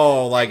Disneyland.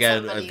 Oh, like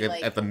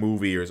at the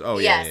movie or oh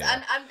yes,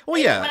 yeah.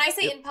 When I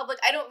say in public,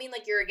 I don't mean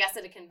like you're a guest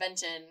at a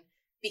convention,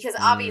 because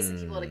obviously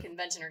people at a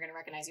convention are going to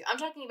recognize you. I'm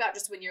talking about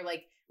just when you're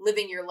like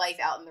living your life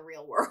out in the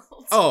real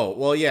world. Oh,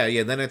 well,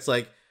 yeah. Then it's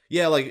like,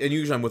 yeah, like, and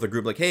usually I'm with a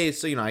group like, hey,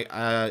 so, you know,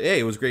 hey,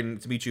 it was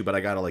great to meet you, but I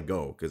gotta like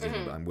go because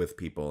I'm with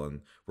people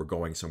and we're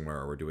going somewhere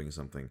or we're doing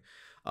something.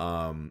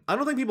 I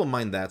don't think people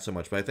mind that so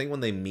much, but I think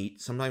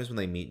sometimes when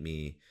they meet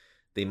me,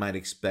 they might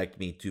expect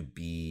me to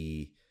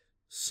be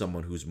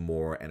someone who's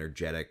more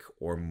energetic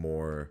or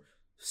more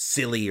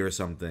silly or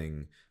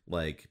something,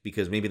 like,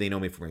 because maybe they know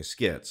me for my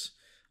skits.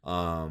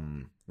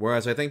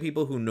 Whereas I think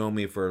people who know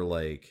me for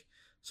like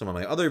some of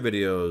my other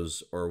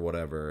videos or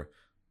whatever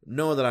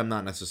know that I'm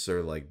not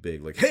necessarily like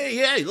big, like, hey,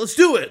 yeah, let's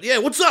do it. Yeah,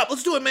 what's up?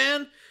 Let's do it,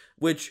 man.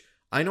 Which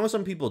I know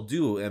some people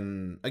do.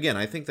 And again,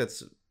 I think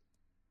that's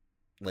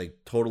like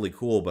totally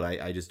cool, but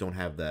I just don't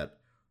have that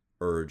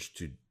urge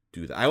to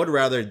do that. I would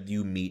rather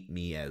you meet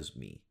me as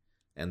me.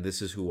 And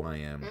this is who I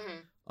am.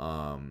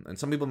 And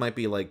some people might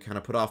be like kind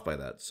of put off by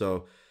that.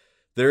 So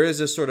there is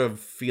this sort of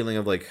feeling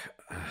of like,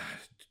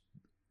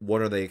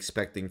 what are they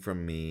expecting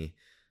from me?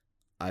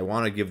 I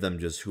want to give them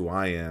just who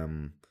I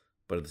am,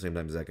 but at the same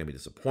time, is that going to be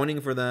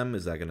disappointing for them?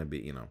 Is that going to be,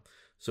 you know?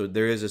 So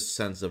there is a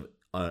sense of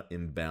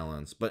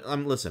imbalance. But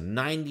listen,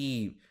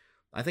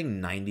 I think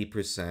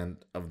 90%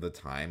 of the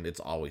time,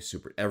 it's always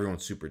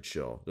everyone's super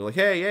chill. They're like,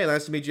 hey,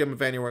 nice to meet you. I'm a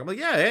fan of your work. I'm like,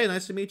 yeah, hey,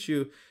 nice to meet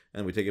you.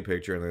 And we take a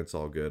picture and then it's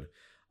all good.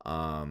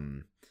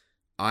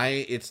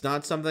 It's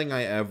not something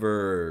I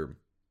ever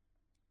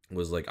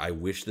was like, I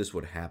wish this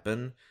would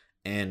happen.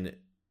 And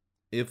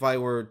if I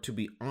were to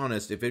be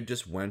honest, if it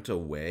just went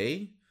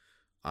away,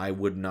 I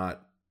would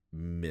not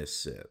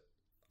miss it.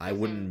 I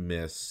wouldn't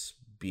miss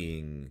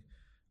being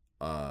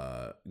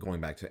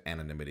going back to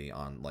anonymity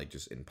on like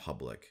just in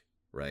public,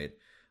 right?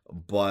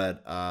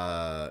 But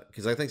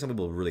because I think some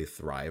people really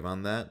thrive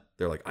on that.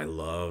 They're like, I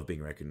love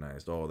being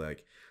recognized. Oh,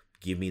 like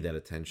give me that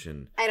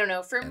attention. I don't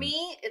know. For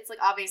me, it's like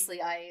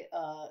obviously I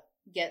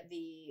get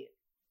the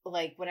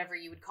like whatever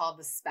you would call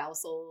the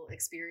spousal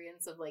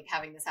experience of like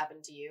having this happen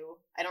to you.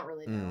 I don't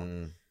really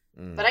know.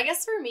 But I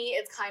guess for me,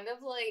 it's kind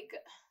of like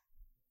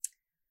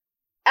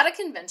at a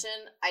convention,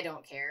 I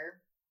don't care.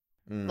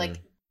 Like,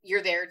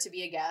 you're there to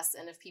be a guest,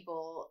 and if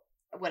people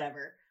want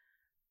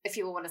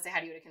to say hi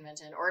to you at a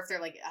convention, or if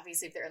they're like,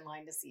 obviously if they're in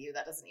line to see you,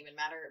 that doesn't even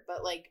matter.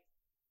 But like,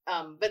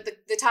 but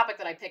the topic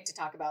that I picked to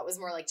talk about was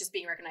more like just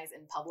being recognized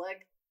in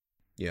public.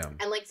 Yeah.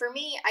 And like for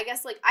me, I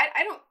guess like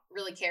I don't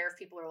really care if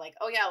people are like,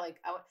 oh yeah, like,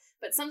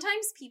 but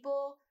sometimes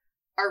people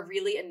are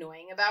really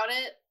annoying about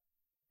it.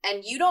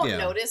 And you don't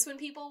notice when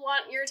people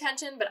want your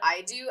attention, but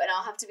I do. And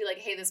I'll have to be like,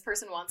 hey, this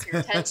person wants your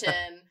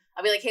attention.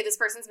 I'll be like, hey, this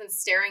person's been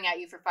staring at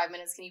you for 5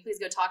 minutes. Can you please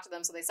go talk to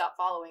them so they stop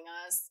following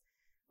us?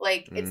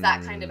 Like, it's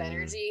that kind of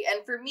energy.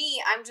 And for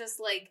me, I'm just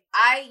like,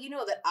 you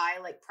know that I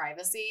like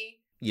privacy.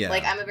 Yeah.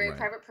 Like, I'm a very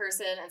private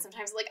person. And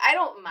sometimes, like, I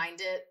don't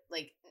mind it.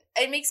 Like,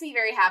 it makes me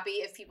very happy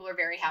if people are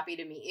very happy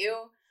to meet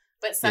you.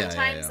 But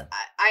sometimes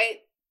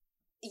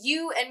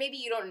you, and maybe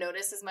you don't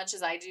notice as much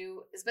as I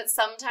do, but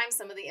sometimes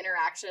some of the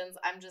interactions,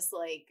 I'm just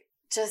like,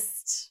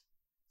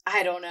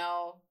 I don't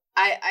know.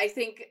 I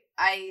think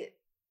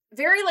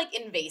very like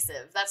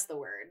invasive. That's the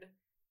word.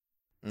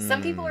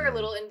 Some people are a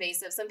little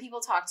invasive. Some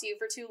people talk to you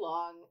for too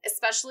long,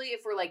 especially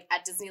if we're like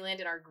at Disneyland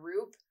in our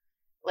group.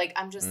 Like,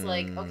 I'm just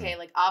like, okay,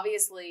 like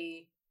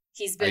obviously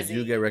he's busy. I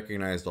do get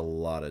recognized a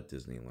lot at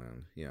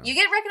Disneyland. Yeah. You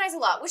get recognized a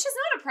lot, which is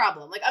not a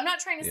problem. Like, I'm not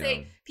trying to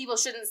say people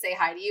shouldn't say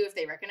hi to you if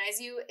they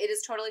recognize you. It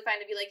is totally fine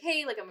to be like,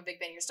 hey, like, I'm a big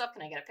fan of your stuff.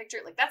 Can I get a picture?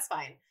 Like, that's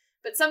fine.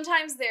 But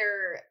sometimes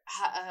there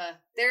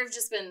have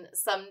just been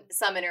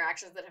some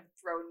interactions that have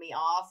thrown me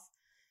off.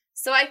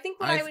 So I think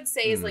what I would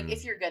say is, like,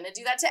 if you're going to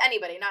do that to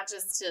anybody, not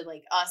just to,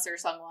 like, us or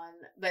someone,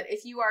 but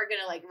if you are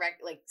going to,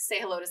 like, say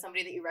hello to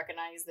somebody that you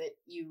recognize that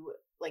you,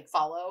 like,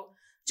 follow,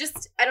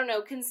 just, I don't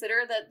know,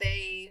 consider that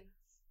they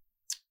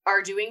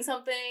are doing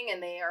something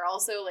and they are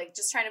also, like,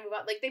 just trying to move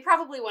on. Like, they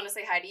probably want to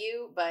say hi to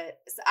you, but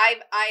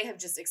I have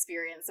just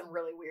experienced some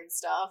really weird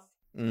stuff.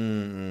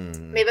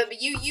 Maybe,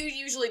 but you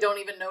usually don't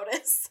even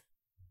notice.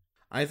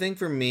 I think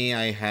for me,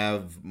 I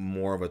have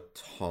more of a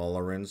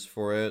tolerance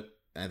for it.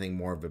 I think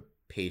more of a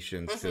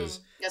patience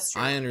because That's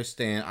true. I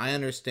understand.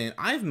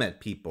 I've met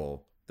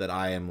people that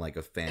I am like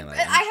a fan of.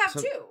 I have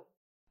too.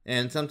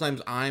 And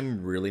sometimes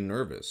I'm really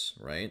nervous,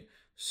 right?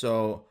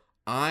 So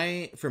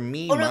for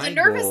me, Oh no, my the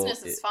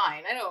nervousness goal is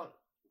fine. I don't.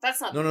 That's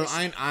not. No, the no,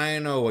 issue. I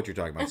know what you're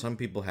talking about. Some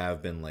people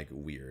have been like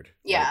weird.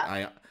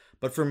 Yeah.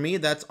 But for me,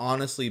 that's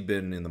honestly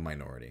been in the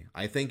minority.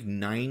 I think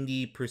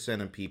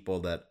 90% of people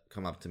that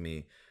come up to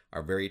me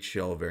are very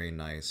chill, very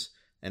nice,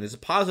 and it's a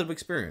positive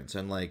experience.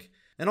 And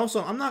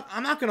also, I'm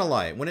not gonna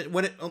lie. When it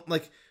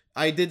like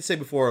I did say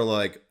before,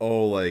 like,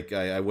 oh, like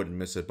I wouldn't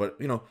miss it, but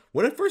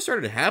when it first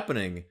started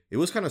happening, it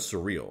was kind of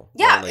surreal.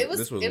 Yeah, right? Like, it was.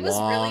 this was It was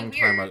really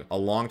weird. a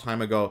long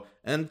time ago.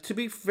 And to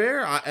be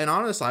fair and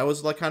honest, I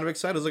was like kind of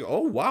excited. I was like,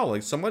 oh wow,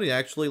 like somebody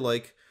actually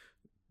like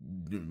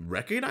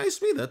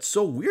recognized me. That's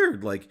so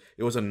weird. Like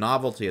it was a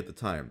novelty at the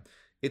time.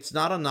 It's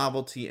not a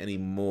novelty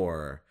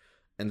anymore,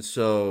 and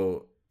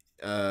so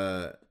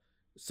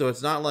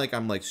it's not like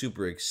I'm like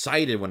super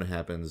excited when it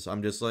happens.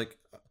 I'm just like,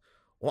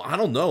 well, I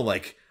don't know.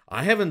 Like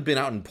I haven't been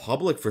out in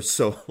public for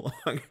so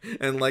long,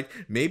 and like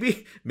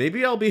maybe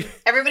I'll be.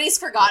 Everybody's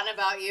forgotten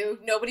about you.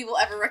 Nobody will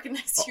ever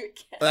recognize you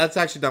again. That's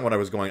actually not what I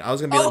was going. I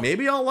was gonna be like,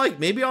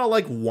 maybe I'll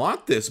like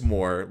want this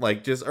more,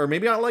 like just, or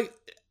maybe I'll like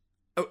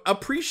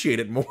appreciate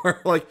it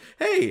more. Like,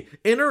 hey,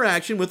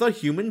 interaction with a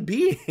human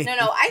being. No,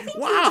 I think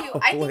wow. you do.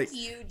 I think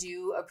you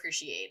do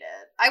appreciate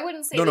it. I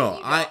wouldn't say that you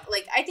don't.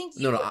 Like, I think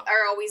you are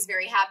always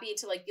very happy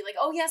to like be like,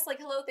 oh yes, like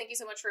hello, thank you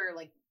so much for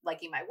like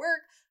liking my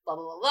work, blah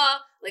blah blah blah.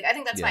 Like, I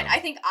think that's fine. I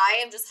think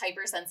I am just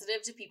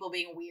hypersensitive to people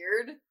being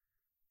weird.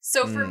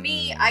 So for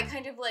me, I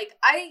kind of like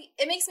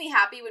it makes me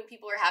happy when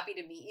people are happy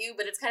to meet you,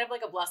 but it's kind of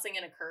like a blessing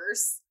and a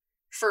curse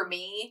for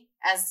me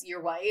as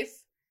your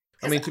wife.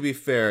 I mean, to be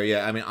fair,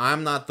 yeah. I mean,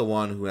 I'm not the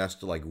one who has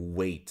to like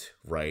wait,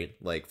 right?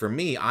 Like for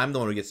me, I'm the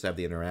one who gets to have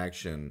the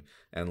interaction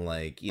and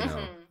like,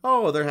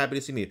 oh, they're happy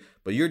to see me,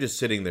 but you're just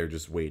sitting there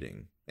just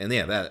waiting. And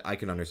yeah, that I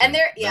can understand.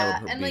 And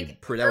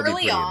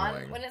early on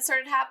annoying. When it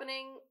started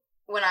happening,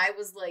 when I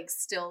was like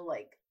still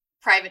like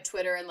private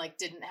Twitter and like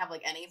didn't have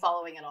like any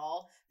following at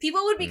all, people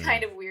would be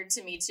kind of weird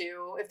to me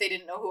too if they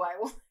didn't know who I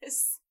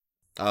was.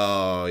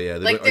 Oh yeah,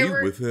 like are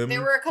you with him?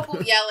 There were a couple,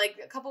 like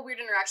a couple weird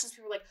interactions.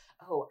 People were like,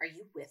 "Oh, are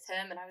you with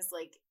him?" And I was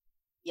like,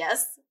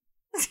 "Yes."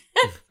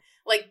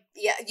 Like,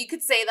 yeah, you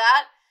could say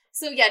that.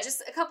 So yeah,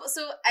 just a couple.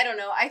 So I don't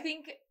know. I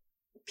think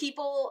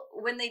people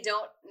when they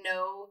don't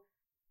know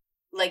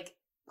like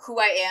who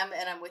I am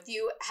and I'm with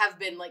you have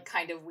been like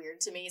kind of weird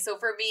to me. So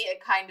for me,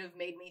 it kind of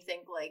made me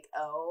think like,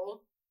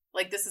 oh,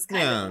 like this is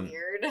kind of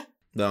weird.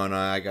 No,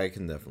 I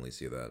can definitely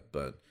see that,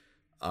 but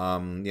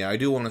yeah, I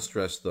do want to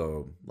stress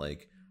though,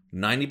 like.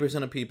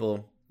 90% of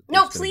people.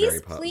 No,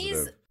 please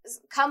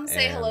come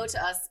say hello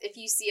to us if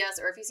you see us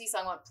or if you see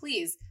someone,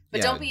 please.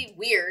 But don't be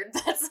weird.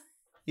 That's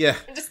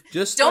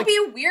just don't be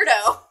a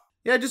weirdo.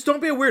 Yeah, just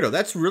don't be a weirdo.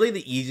 That's really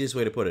the easiest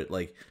way to put it.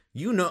 Like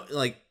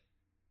like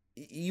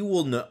you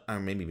will know, or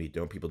maybe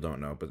people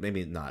don't know, but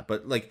maybe not.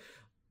 But like,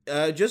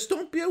 just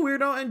don't be a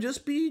weirdo and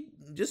just be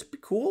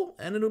cool,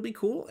 and it'll be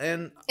cool,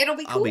 and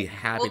I'll be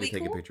happy to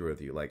take a picture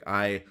with you. Like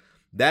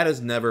that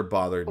has never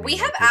bothered me. We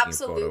have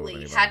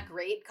absolutely had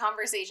great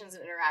conversations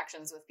and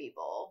interactions with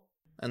people.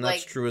 And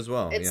that's true as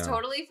well. It's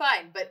totally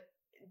fine. But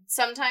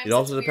sometimes it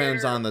also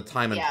depends on the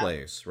time and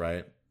place,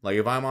 right? Like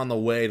if I'm on the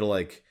way to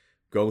like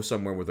go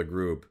somewhere with a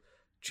group,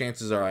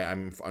 chances are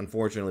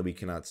unfortunately we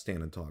cannot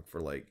stand and talk for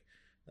like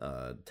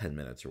 10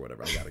 minutes or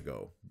whatever. I gotta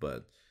go.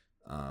 But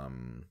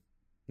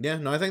yeah,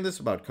 no, I think this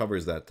about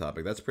covers that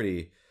topic. That's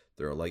pretty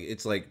thorough. Like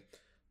it's like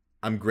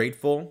I'm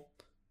grateful,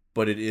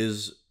 but it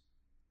is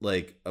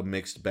like a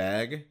mixed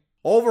bag.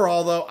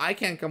 Overall, though, I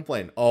can't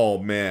complain. Oh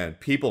man,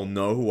 people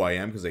know who I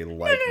am because they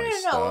like my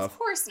stuff. No, of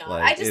course not.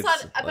 Like, I just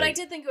thought, but I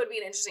did think it would be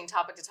an interesting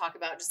topic to talk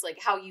about, just like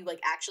how you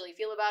like actually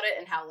feel about it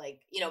and how like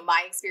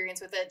my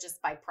experience with it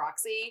just by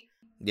proxy.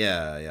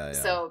 Yeah.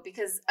 So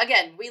because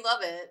again, we love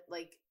it.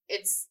 Like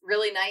it's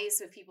really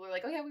nice if people are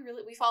like, oh yeah,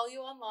 we follow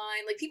you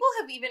online. Like people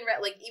have even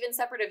even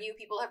separate of you,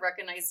 people have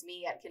recognized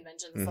me at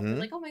conventions. Mm-hmm. Something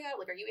like, oh my god,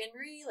 like are you Anne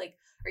Marie? Like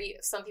are you?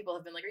 Some people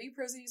have been like, are you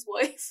Prosity's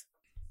wife?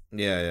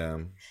 Yeah.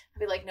 I'd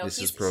be like, no,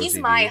 he's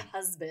my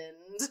husband.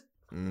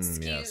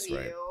 Excuse you.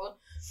 Right.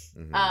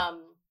 Mm-hmm.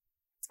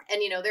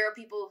 And there are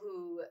people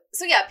who,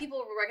 so yeah, people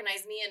will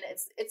recognize me, and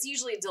it's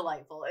usually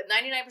delightful.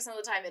 99% of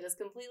the time, it is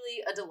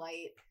completely a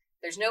delight.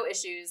 There's no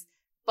issues,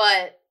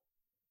 but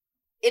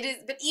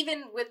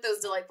even with those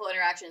delightful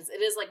interactions,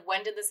 it is like,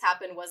 when did this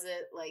happen? Was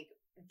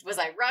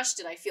I rushed?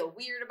 Did I feel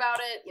weird about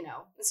it?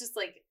 It's just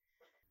like,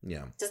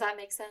 yeah. Does that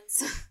make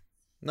sense?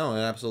 No,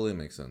 it absolutely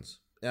makes sense.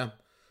 Yeah.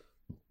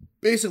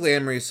 Basically,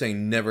 Anne Marie's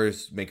saying never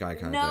make eye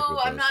contact with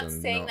us. No, I'm not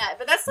saying that.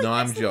 But that's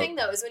that's the thing,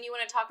 though, is when you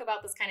want to talk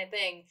about this kind of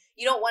thing,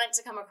 you don't want it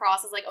to come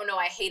across as like, oh, no,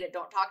 I hate it,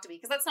 don't talk to me.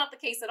 Because that's not the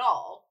case at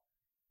all.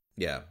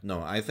 Yeah,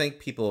 no, I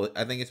think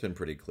it's been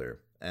pretty clear.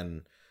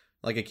 And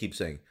like I keep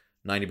saying,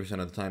 90%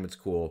 of the time it's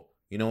cool.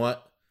 You know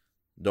what?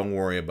 Don't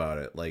worry about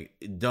it. Like,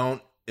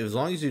 as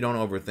long as you don't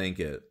overthink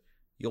it,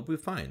 you'll be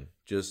fine.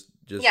 Just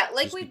yeah,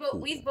 like just be cool.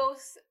 we've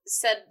both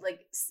said,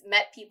 like,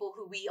 met people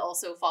who we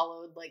also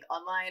followed, like,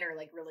 online, or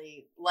like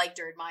really liked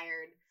or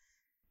admired,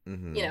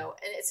 Mm-hmm. you know,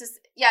 and it's just,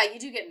 yeah, you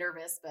do get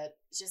nervous, but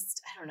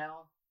just, I don't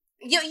know,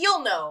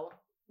 you'll know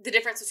the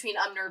difference between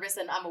I'm nervous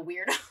and I'm a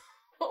weirdo.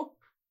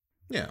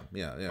 Yeah.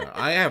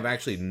 I have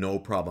actually no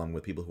problem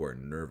with people who are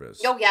nervous.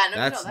 Oh yeah,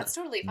 no, that's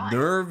totally fine.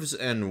 Nerves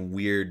and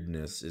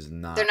weirdness is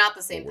not. They're not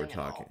the same what thing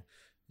we're at talking. all.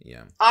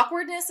 Yeah.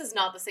 Awkwardness is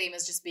not the same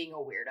as just being a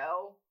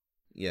weirdo.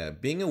 Yeah,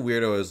 being a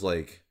weirdo is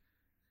like,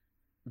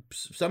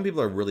 some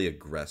people are really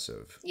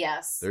aggressive.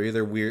 Yes. They're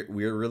either we're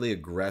really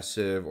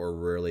aggressive or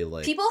really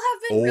like. People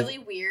have been really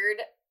weird.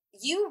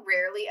 You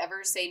rarely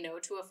ever say no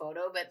to a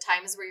photo, but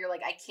times where you're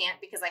like, I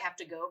can't because I have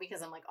to go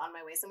because I'm like on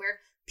my way somewhere.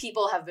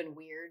 People have been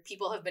weird.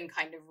 People have been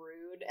kind of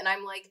rude. And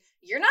I'm like,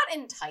 you're not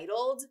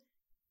entitled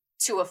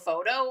to a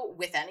photo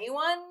with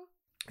anyone.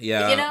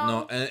 Yeah, you know?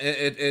 No,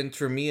 and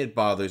for me it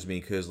bothers me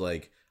because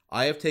like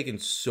I have taken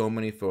so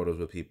many photos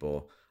with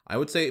people. I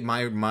would say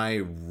my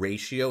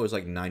ratio is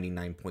like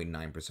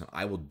 99.9%.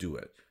 I will do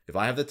it. If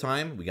I have the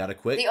time, we gotta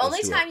quit. The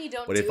only time you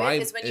don't do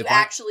it is when you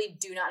actually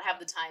do not have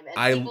the time.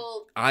 And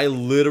I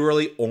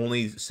literally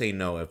only say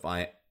no if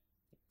I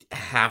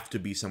have to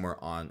be somewhere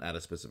at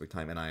a specific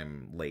time and I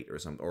am late or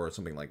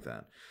something like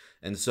that.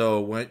 And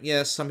so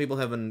some people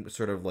have been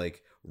sort of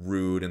like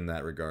rude in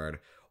that regard,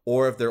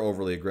 or if they're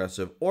overly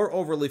aggressive or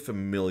overly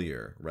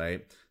familiar,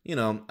 right? You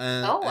know.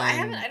 I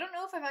don't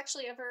know if I've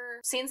actually ever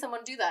seen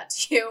someone do that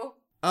to you.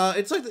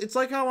 It's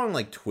like how on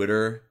like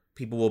Twitter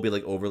people will be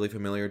like overly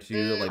familiar to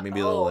you, like maybe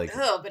they'll like.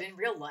 But in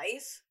real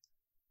life,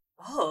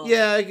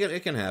 yeah,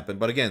 it can happen.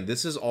 But again,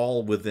 this is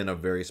all within a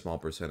very small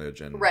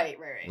percentage, and right.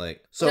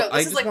 Like, so no,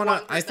 I just want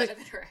to. I think of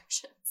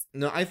interactions.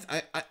 No, I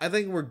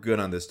think we're good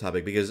on this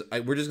topic because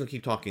we're just gonna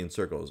keep talking in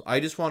circles.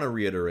 I just want to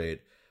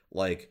reiterate,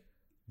 like,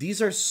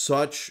 these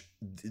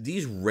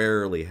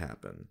rarely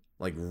happen.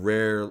 Like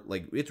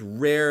it's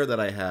rare that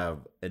I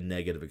have a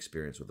negative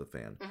experience with a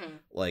fan. Mm-hmm.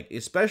 Like,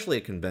 especially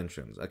at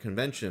conventions. At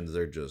conventions,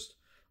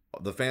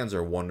 the fans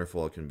are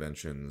wonderful at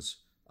conventions.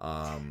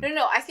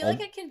 No. I feel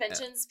like at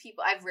conventions,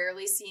 I've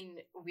rarely seen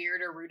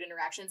weird or rude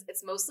interactions.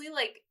 It's mostly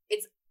like,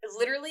 it's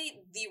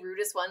literally the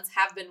rudest ones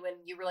have been when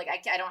you were like,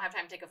 I don't have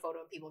time to take a photo,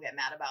 and people get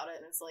mad about it,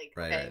 and it's like,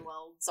 right.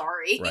 Well,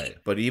 sorry. Right,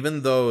 but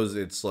even those,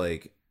 it's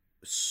like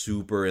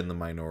super in the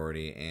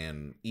minority,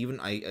 and even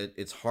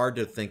it's hard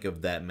to think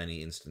of that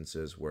many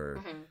instances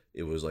where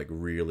it was like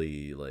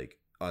really like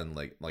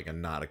like a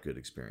not a good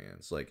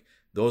experience. Like,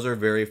 those are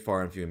very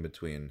far and few in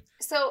between.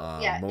 So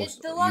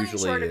the long and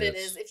short of it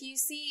is, if you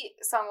see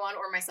someone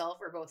or myself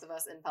or both of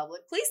us in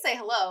public, please say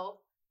hello.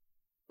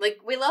 Like,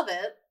 we love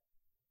it.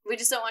 We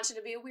just don't want you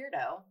to be a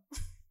weirdo.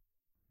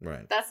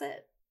 Right. That's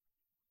it.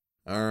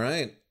 All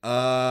right.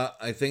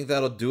 I think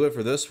that'll do it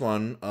for this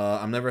one.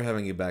 I'm never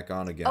having you back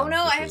on again. Oh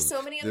no, I have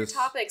so many other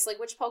topics. Like,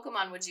 which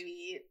Pokemon would you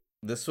eat?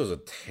 This was a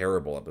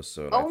terrible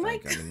episode. Oh my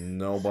god! I mean,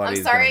 nobody's.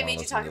 I'm sorry I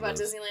made you talk about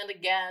Disneyland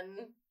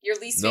again. Your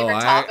least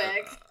favorite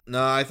topic.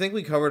 I think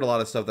we covered a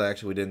lot of stuff that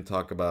actually we didn't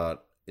talk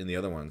about in the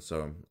other one.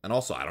 So, and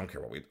also, I don't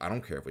care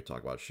if we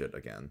talk about shit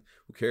again.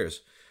 Who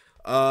cares?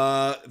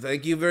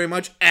 Thank you very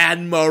much,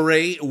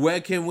 Anne-Marie.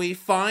 Where can we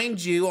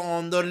find you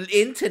on the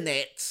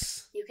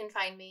internet? You can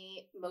find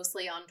me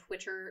mostly on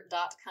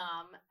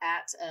twitter.com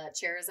at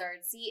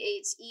Charizard,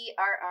 CherRrizard.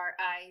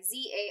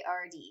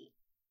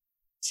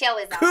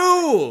 Charizard.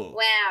 Cool.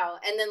 Wow.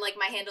 And then like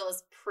my handle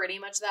is pretty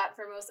much that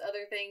for most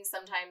other things.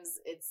 Sometimes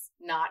it's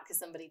not because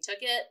somebody took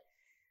it.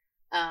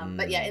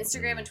 But yeah,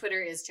 Instagram and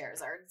Twitter is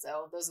Charizard.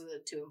 So those are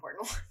the two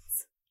important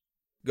ones.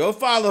 Go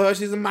follow her.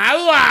 She's my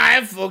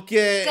wife.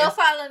 Okay. Go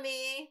follow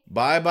me.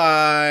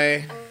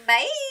 Bye-bye.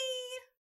 Bye.